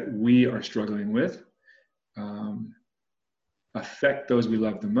things that we are struggling with affect those we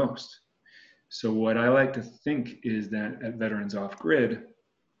love the most. So what I like to think is that at Veterans Off Grid,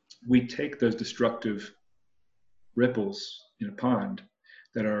 we take those destructive ripples in a pond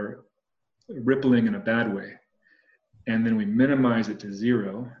that are rippling in a bad way, and then we minimize it to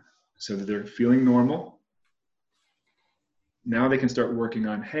zero so that they're feeling normal. Now they can start working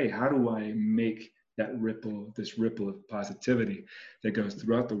on, hey, how do I make that ripple, this ripple of positivity that goes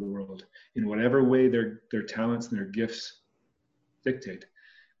throughout the world in whatever way their talents and their gifts dictate.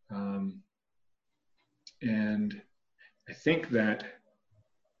 And I think that,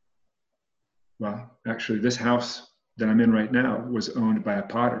 well, actually this house that I'm in right now was owned by a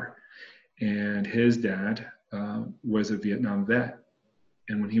potter, and his dad was a Vietnam vet.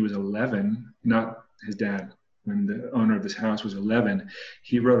 And when he was 11, not his dad, when the owner of this house was 11,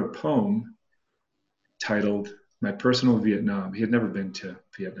 he wrote a poem titled My Personal Vietnam. He had never been to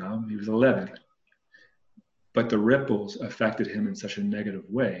Vietnam. He was 11. But the ripples affected him in such a negative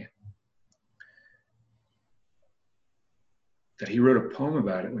way that he wrote a poem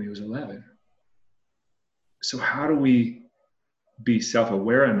about it when he was 11. So how do we be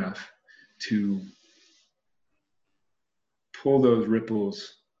self-aware enough to pull those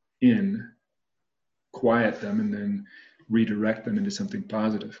ripples in, quiet them, and then redirect them into something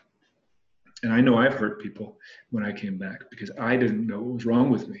positive? And I know I've hurt people when I came back because I didn't know what was wrong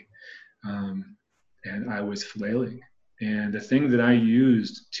with me. And I was flailing. And the thing that I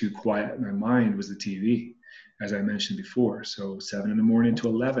used to quiet my mind was the TV, as I mentioned before. So 7 a.m. to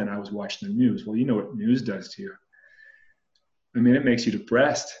 11, I was watching the news. Well, you know what news does to you. I mean, it makes you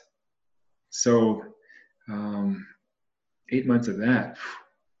depressed. So 8 months of that,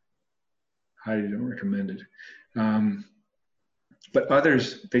 highly don't recommend it. But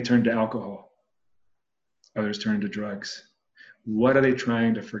others, they turn to alcohol. Others turn to drugs. What are they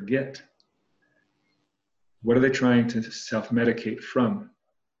trying to forget? What are they trying to self-medicate from?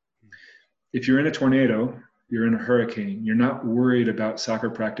 If you're in a tornado, you're in a hurricane, you're not worried about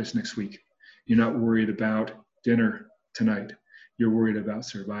soccer practice next week. You're not worried about dinner tonight. You're worried about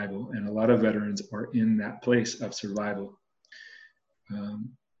survival. And a lot of veterans are in that place of survival.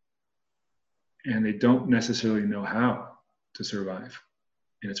 And they don't necessarily know how to survive.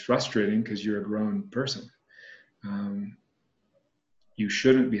 And it's frustrating because you're a grown person. You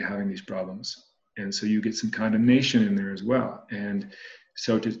shouldn't be having these problems. And so you get some condemnation in there as well. And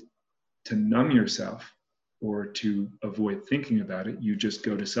so to numb yourself or to avoid thinking about it, you just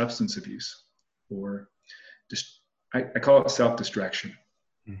go to substance abuse, or just, I call it self-distraction.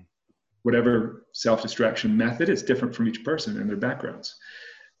 Whatever self-distraction method is different from each person and their backgrounds.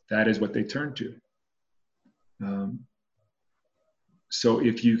 That is what they turn to. So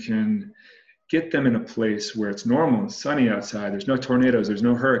if you can get them in a place where it's normal and sunny outside, there's no tornadoes, there's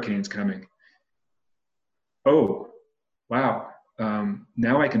no hurricanes coming. Oh, wow.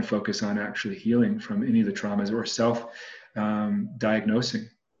 Now I can focus on actually healing from any of the traumas, or self-diagnosing.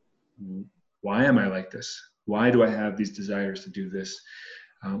 Why am I like this? Why do I have these desires to do this?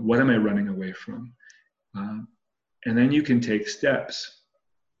 What am I running away from? And then you can take steps: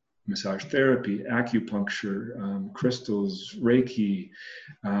 massage therapy, acupuncture, crystals, Reiki,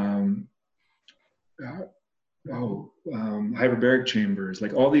 hyperbaric chambers,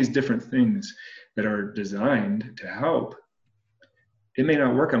 like all these different things that are designed to help. It may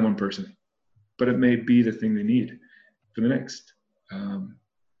not work on one person, but it may be the thing they need for the next.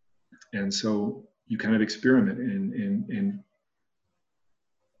 And so you kind of experiment and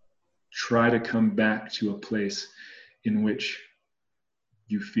try to come back to a place in which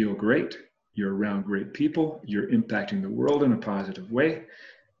you feel great, you're around great people, you're impacting the world in a positive way.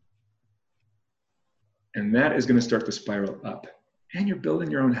 And that is going to start to spiral up. And you're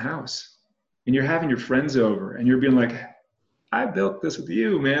building your own house, and you're having your friends over, and you're being like, I built this with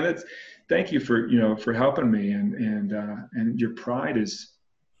you, man. Thank you for, for helping me. And your pride is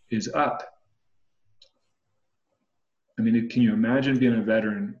up. I mean, can you imagine being a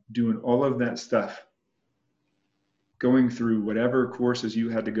veteran, doing all of that stuff, going through whatever courses you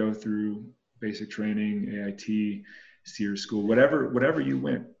had to go through, basic training, AIT, SEER school, whatever you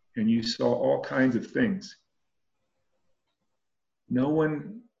went, and you saw all kinds of things. No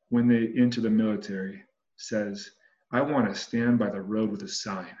one, when they enter the military, says, I want to stand by the road with a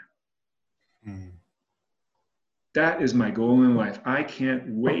sign. That is my goal in life. I can't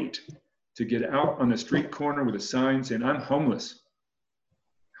wait to get out on the street corner with a sign saying, I'm homeless.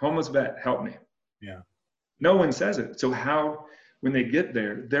 Homeless vet, help me. Yeah. No one says it. So how, when they get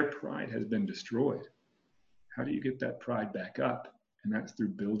there, their pride has been destroyed. How do you get that pride back up? And that's through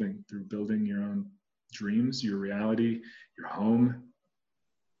building your own dreams, your reality, your home,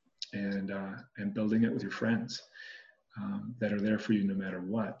 and building it with your friends that are there for you no matter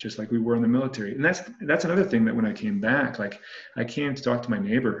what, just like we were in the military. And that's another thing that when I came back, like I came to talk to my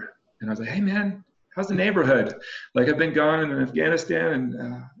neighbor, and I was like, hey man, how's the neighborhood? Like I've been gone in Afghanistan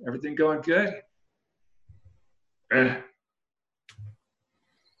and everything going good? And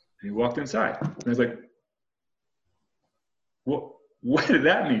he walked inside, and I was like, well, what did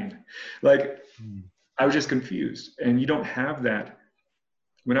that mean? Like, I was just confused. And you don't have that.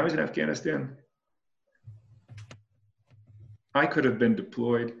 When I was in Afghanistan, I could have been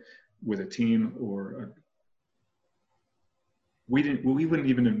deployed with a team, we wouldn't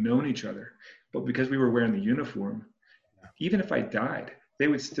even have known each other. But because we were wearing the uniform, even if I died, they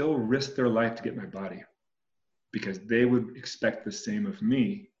would still risk their life to get my body, because they would expect the same of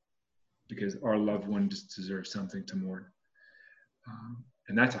me, because our loved one just deserves something to mourn.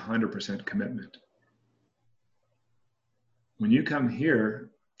 And that's 100% commitment. When you come here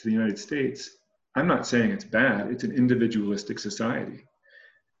to the United States, I'm not saying it's bad. It's an individualistic society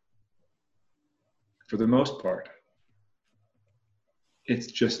for the most part. It's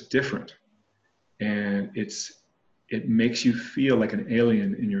just different. And it makes you feel like an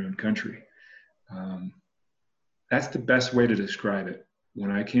alien in your own country. That's the best way to describe it.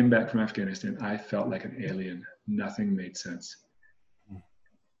 When I came back from Afghanistan, I felt like an alien. Nothing made sense.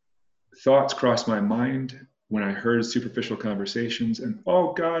 Thoughts crossed my mind when I heard superficial conversations, and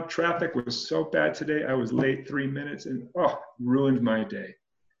oh God, traffic was so bad today. I was late 3 minutes and ruined my day.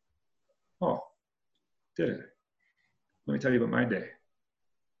 Oh, did it? Let me tell you about my day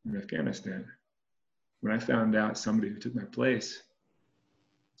in Afghanistan. When I found out somebody who took my place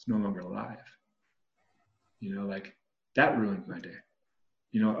is no longer alive. Like that ruined my day.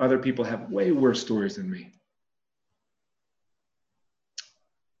 Other people have way worse stories than me.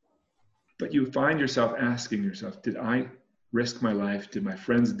 But you find yourself asking yourself, did I risk my life? Did my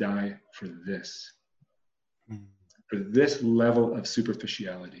friends die for this? For this level of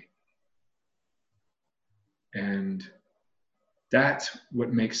superficiality? And that's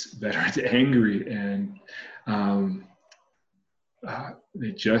what makes veterans angry. And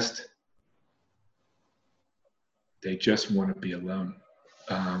they just want to be alone.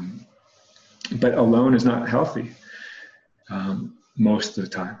 But alone is not healthy most of the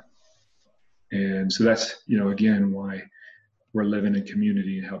time. And so that's, again, why we're living in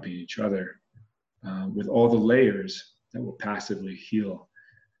community and helping each other with all the layers that will passively heal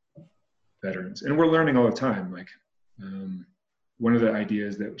veterans. And we're learning all the time. Like one of the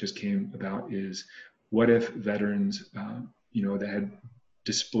ideas that just came about is, what if veterans, that had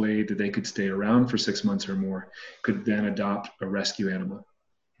displayed that they could stay around for 6 months or more, could then adopt a rescue animal?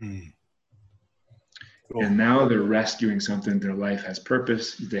 Cool. And now they're rescuing something. Their life has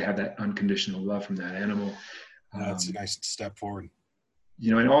purpose. They have that unconditional love from that animal. That's a nice step forward.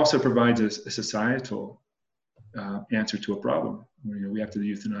 It also provides a societal answer to a problem. We have to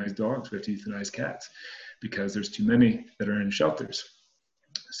euthanize dogs. We have to euthanize cats because there's too many that are in shelters.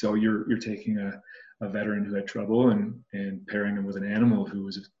 So you're taking a veteran who had trouble and pairing them with an animal who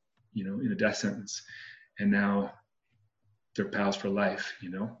was, in a death sentence, and now they're pals for life.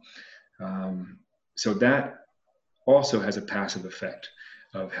 So that also has a passive effect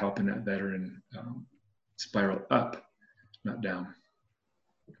of helping that veteran spiral up, not down.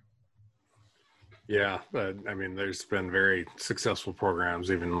 Yeah, there's been very successful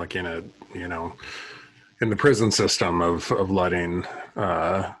programs, even looking at, in the prison system of letting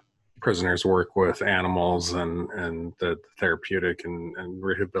prisoners work with animals and the therapeutic and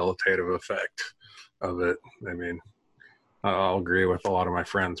rehabilitative effect of it. I mean, I'll agree with a lot of my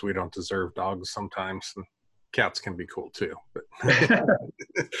friends. We don't deserve dogs sometimes. And cats can be cool too. But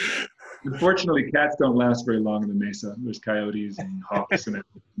Unfortunately, cats don't last very long in the Mesa. There's coyotes and hawks and that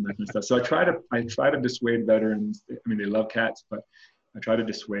kind of stuff. So I try to dissuade veterans. I mean, they love cats, but I try to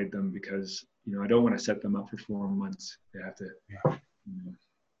dissuade them because, you know, I don't want to set them up for 4 months. They have to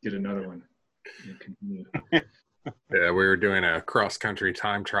get another one and continue. Yeah, we were doing a cross-country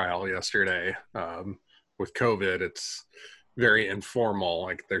time trial yesterday. With COVID, it's very informal.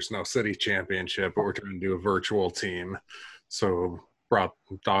 Like, there's no city championship, but we're trying to do a virtual team. So brought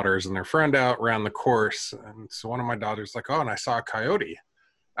daughters and their friend out, ran the course. And so one of my daughters like, oh, and I saw a coyote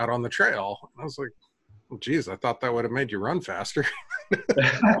out on the trail. And I was like, well, geez, I thought that would have made you run faster.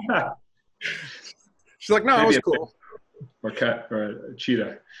 She's like, no, it was cool. Or cat or a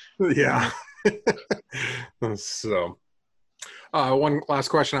cheetah. Yeah. So one last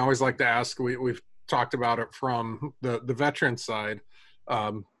question I always like to ask. We've talked about it from the veteran side,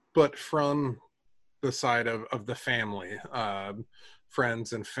 but from the side of the family,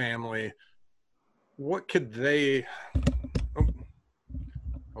 friends and family, what could they,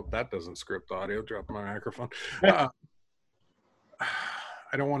 hope that doesn't script audio, drop my microphone. I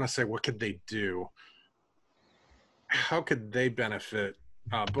don't want to say what could they do. How could they benefit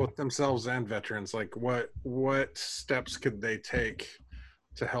both themselves and veterans? Like what steps could they take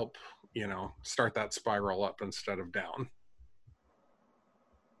to help, you know, start that spiral up instead of down?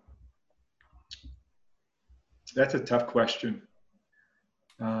 That's a tough question.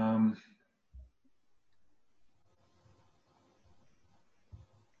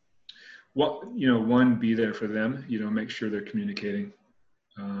 Well, you know, one, be there for them, you know, make sure they're communicating.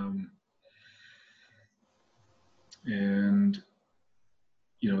 And,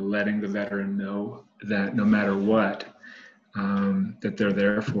 you know, letting the veteran know that no matter what, that they're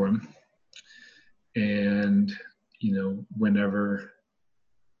there for them. And, you know, whenever,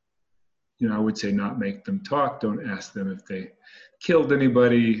 you know, I would say not make them talk. Don't ask them if they killed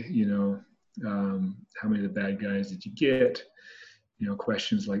anybody, you know, how many of the bad guys did you get? You know,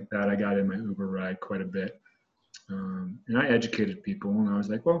 questions like that. I got in my Uber ride quite a bit. And I educated people, and I was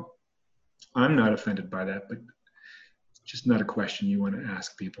like, well, I'm not offended by that, but it's just not a question you want to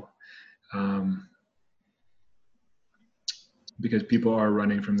ask people. Because people are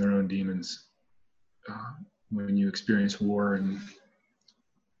running from their own demons. When you experience war and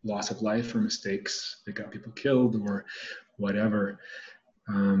loss of life or mistakes that got people killed or whatever,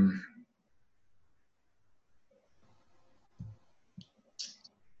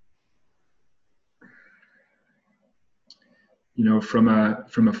 you know, from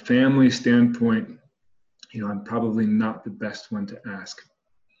a family standpoint, you know, I'm probably not the best one to ask,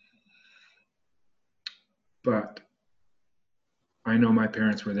 but I know my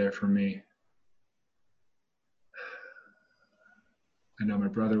parents were there for me. I know my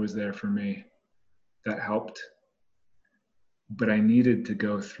brother was there for me. That helped. But I needed to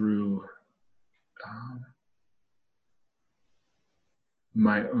go through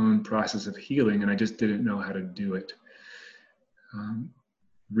my own process of healing, and I just didn't know how to do it.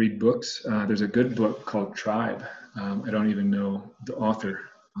 Read books. There's a good book called Tribe. I don't even know the author.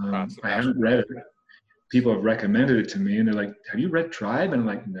 I haven't read it. People have recommended it to me, and they're like, have you read Tribe? And I'm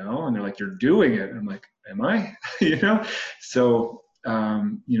like, no. And they're like, you're doing it. And I'm like, am I? You know? So,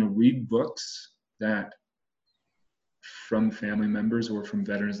 you know, read books that from family members or from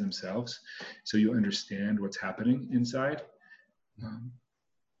veterans themselves, so you understand what's happening inside.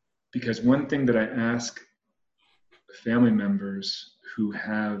 Because one thing that I ask family members who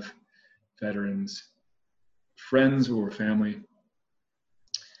have veterans, friends or family,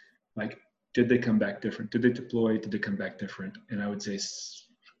 like, did they come back different? Did they deploy? Did they come back different? And I would say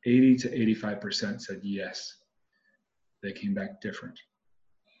 80 to 85% said yes, they came back different.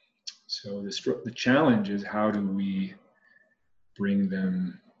 So the challenge is, how do we bring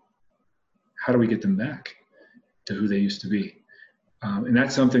them, how do we get them back to who they used to be? And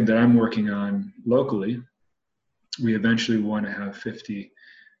that's something that I'm working on locally. We eventually want to have 50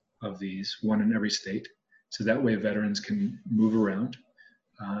 of these, one in every state. So that way veterans can move around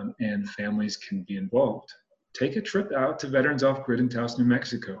and families can be involved. Take a trip out to Veterans Off Grid in Taos, New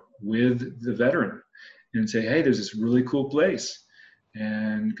Mexico with the veteran and say, hey, there's this really cool place.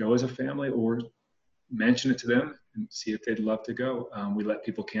 And go as a family, or mention it to them and see if they'd love to go. We let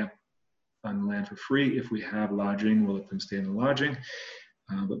people camp on the land for free. If we have lodging, we'll let them stay in the lodging.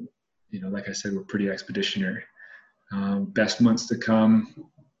 But, you know, like I said, we're pretty expeditionary. Best months to come,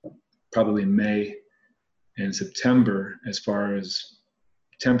 probably May and September, as far as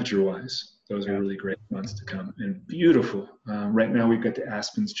temperature-wise, those are really great months to come, and beautiful. Right now we've got the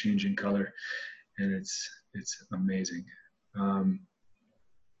aspens changing color, and it's amazing.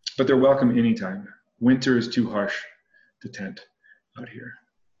 But they're welcome anytime. Winter is too harsh to tent out here.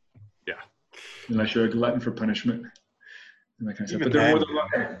 Yeah. Unless you're a glutton for punishment and that kind of stuff. But they're more than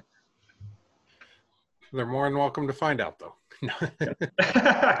welcome. They're more than welcome to find out, though.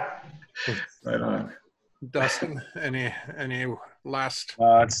 Right on. Dustin, any last?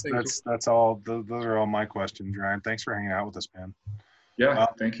 That's all. Those are all my questions, Ryan. Thanks for hanging out with us, man. Yeah,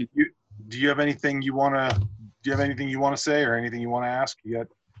 thank you. Do you have anything you want to say, or anything you want to ask yet?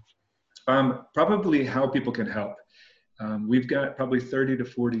 Probably how people can help. We've got probably 30 to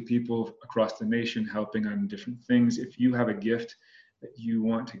 40 people across the nation helping on different things. If you have a gift that you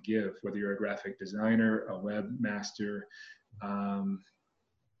want to give, whether you're a graphic designer, a webmaster,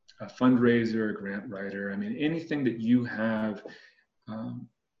 a fundraiser, a grant writer, I mean, anything that you have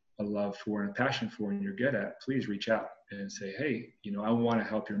a love for and a passion for and you're good at, please reach out and say, hey, I want to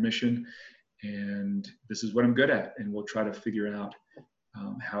help your mission, and this is what I'm good at, and we'll try to figure out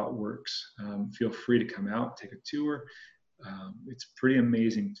how it works. Feel free to come out, take a tour. It's a pretty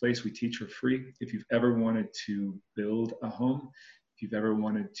amazing place. We teach for free. If you've ever wanted to build a home, if you've ever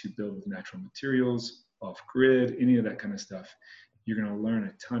wanted to build with natural materials, off-grid, any of that kind of stuff, you're going to learn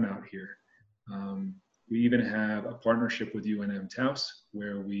a ton out here. We even have a partnership with UNM Taos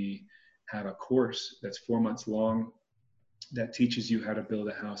where we have a course that's 4 months long that teaches you how to build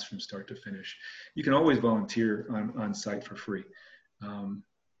a house from start to finish. You can always volunteer on site for free.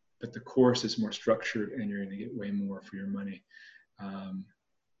 But the course is more structured, and you're going to get way more for your money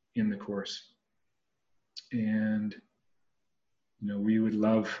in the course. And, we would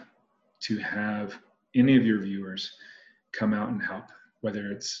love to have any of your viewers come out and help,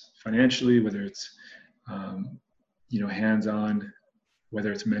 whether it's financially, whether it's, hands-on,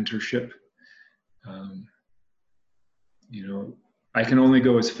 whether it's mentorship. I can only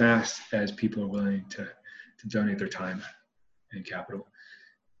go as fast as people are willing to donate their time and capital.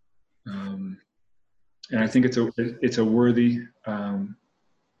 And I think it's a worthy and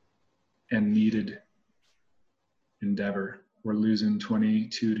needed endeavor. We're losing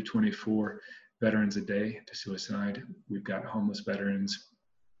 22 to 24 veterans a day to suicide. We've got homeless veterans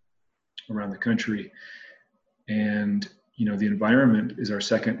around the country. And, the environment is our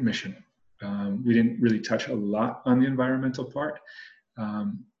second mission. We didn't really touch a lot on the environmental part,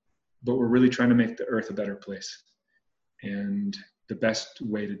 but we're really trying to make the earth a better place. And the best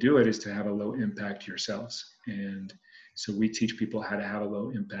way to do it is to have a low impact yourselves. And so we teach people how to have a low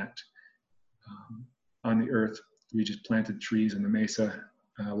impact on the earth. We just planted trees in the mesa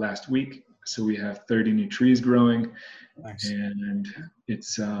last week. So we have 30 new trees growing. Nice. And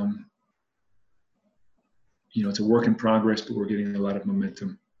it's, it's a work in progress, but we're getting a lot of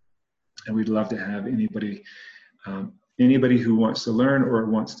momentum. And we'd love to have anybody who wants to learn or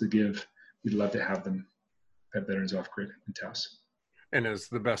wants to give, we'd love to have them at Veterans Off-Grid in Taos. And is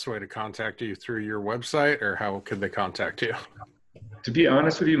the best way to contact you through your website, or how could they contact you? To be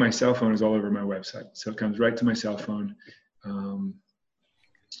honest with you, my cell phone is all over my website. So it comes right to my cell phone.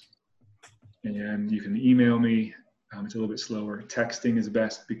 And you can email me. It's a little bit slower. Texting is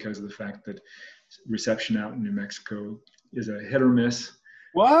best because of the fact that reception out in New Mexico is a hit or miss.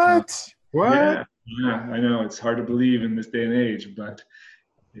 What? Yeah, I know. It's hard to believe in this day and age, but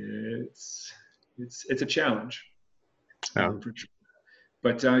it's a challenge. Yeah.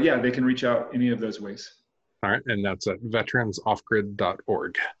 But they can reach out any of those ways. All right, and that's at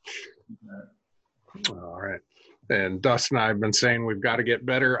veteransoffgrid.org. All right. And Dustin and I have been saying we've got to get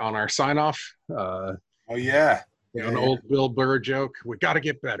better on our sign-off. Oh, yeah. An old Bill Burr joke. We got to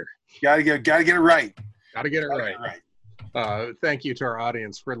get better. Got to get it right. Got to get it right. Thank you to our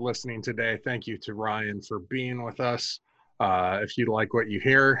audience for listening today. Thank you to Ryan for being with us. If you like what you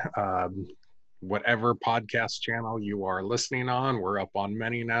hear, whatever podcast channel you are listening on, we're up on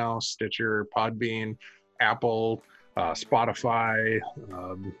many now: Stitcher, Podbean, Apple, Spotify.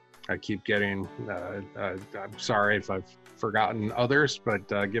 I keep getting, I'm sorry if I've forgotten others,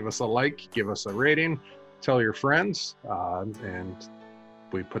 but give us a like, give us a rating, tell your friends, and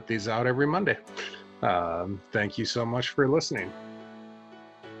we put these out every Monday. Thank you so much for listening.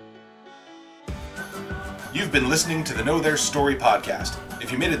 You've been listening to the Know Their Story podcast.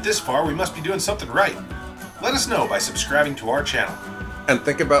 If you made it this far, we must be doing something right. Let us know by subscribing to our channel. And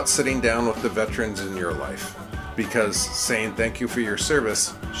think about sitting down with the veterans in your life, because saying thank you for your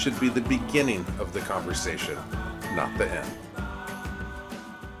service should be the beginning of the conversation, not the end.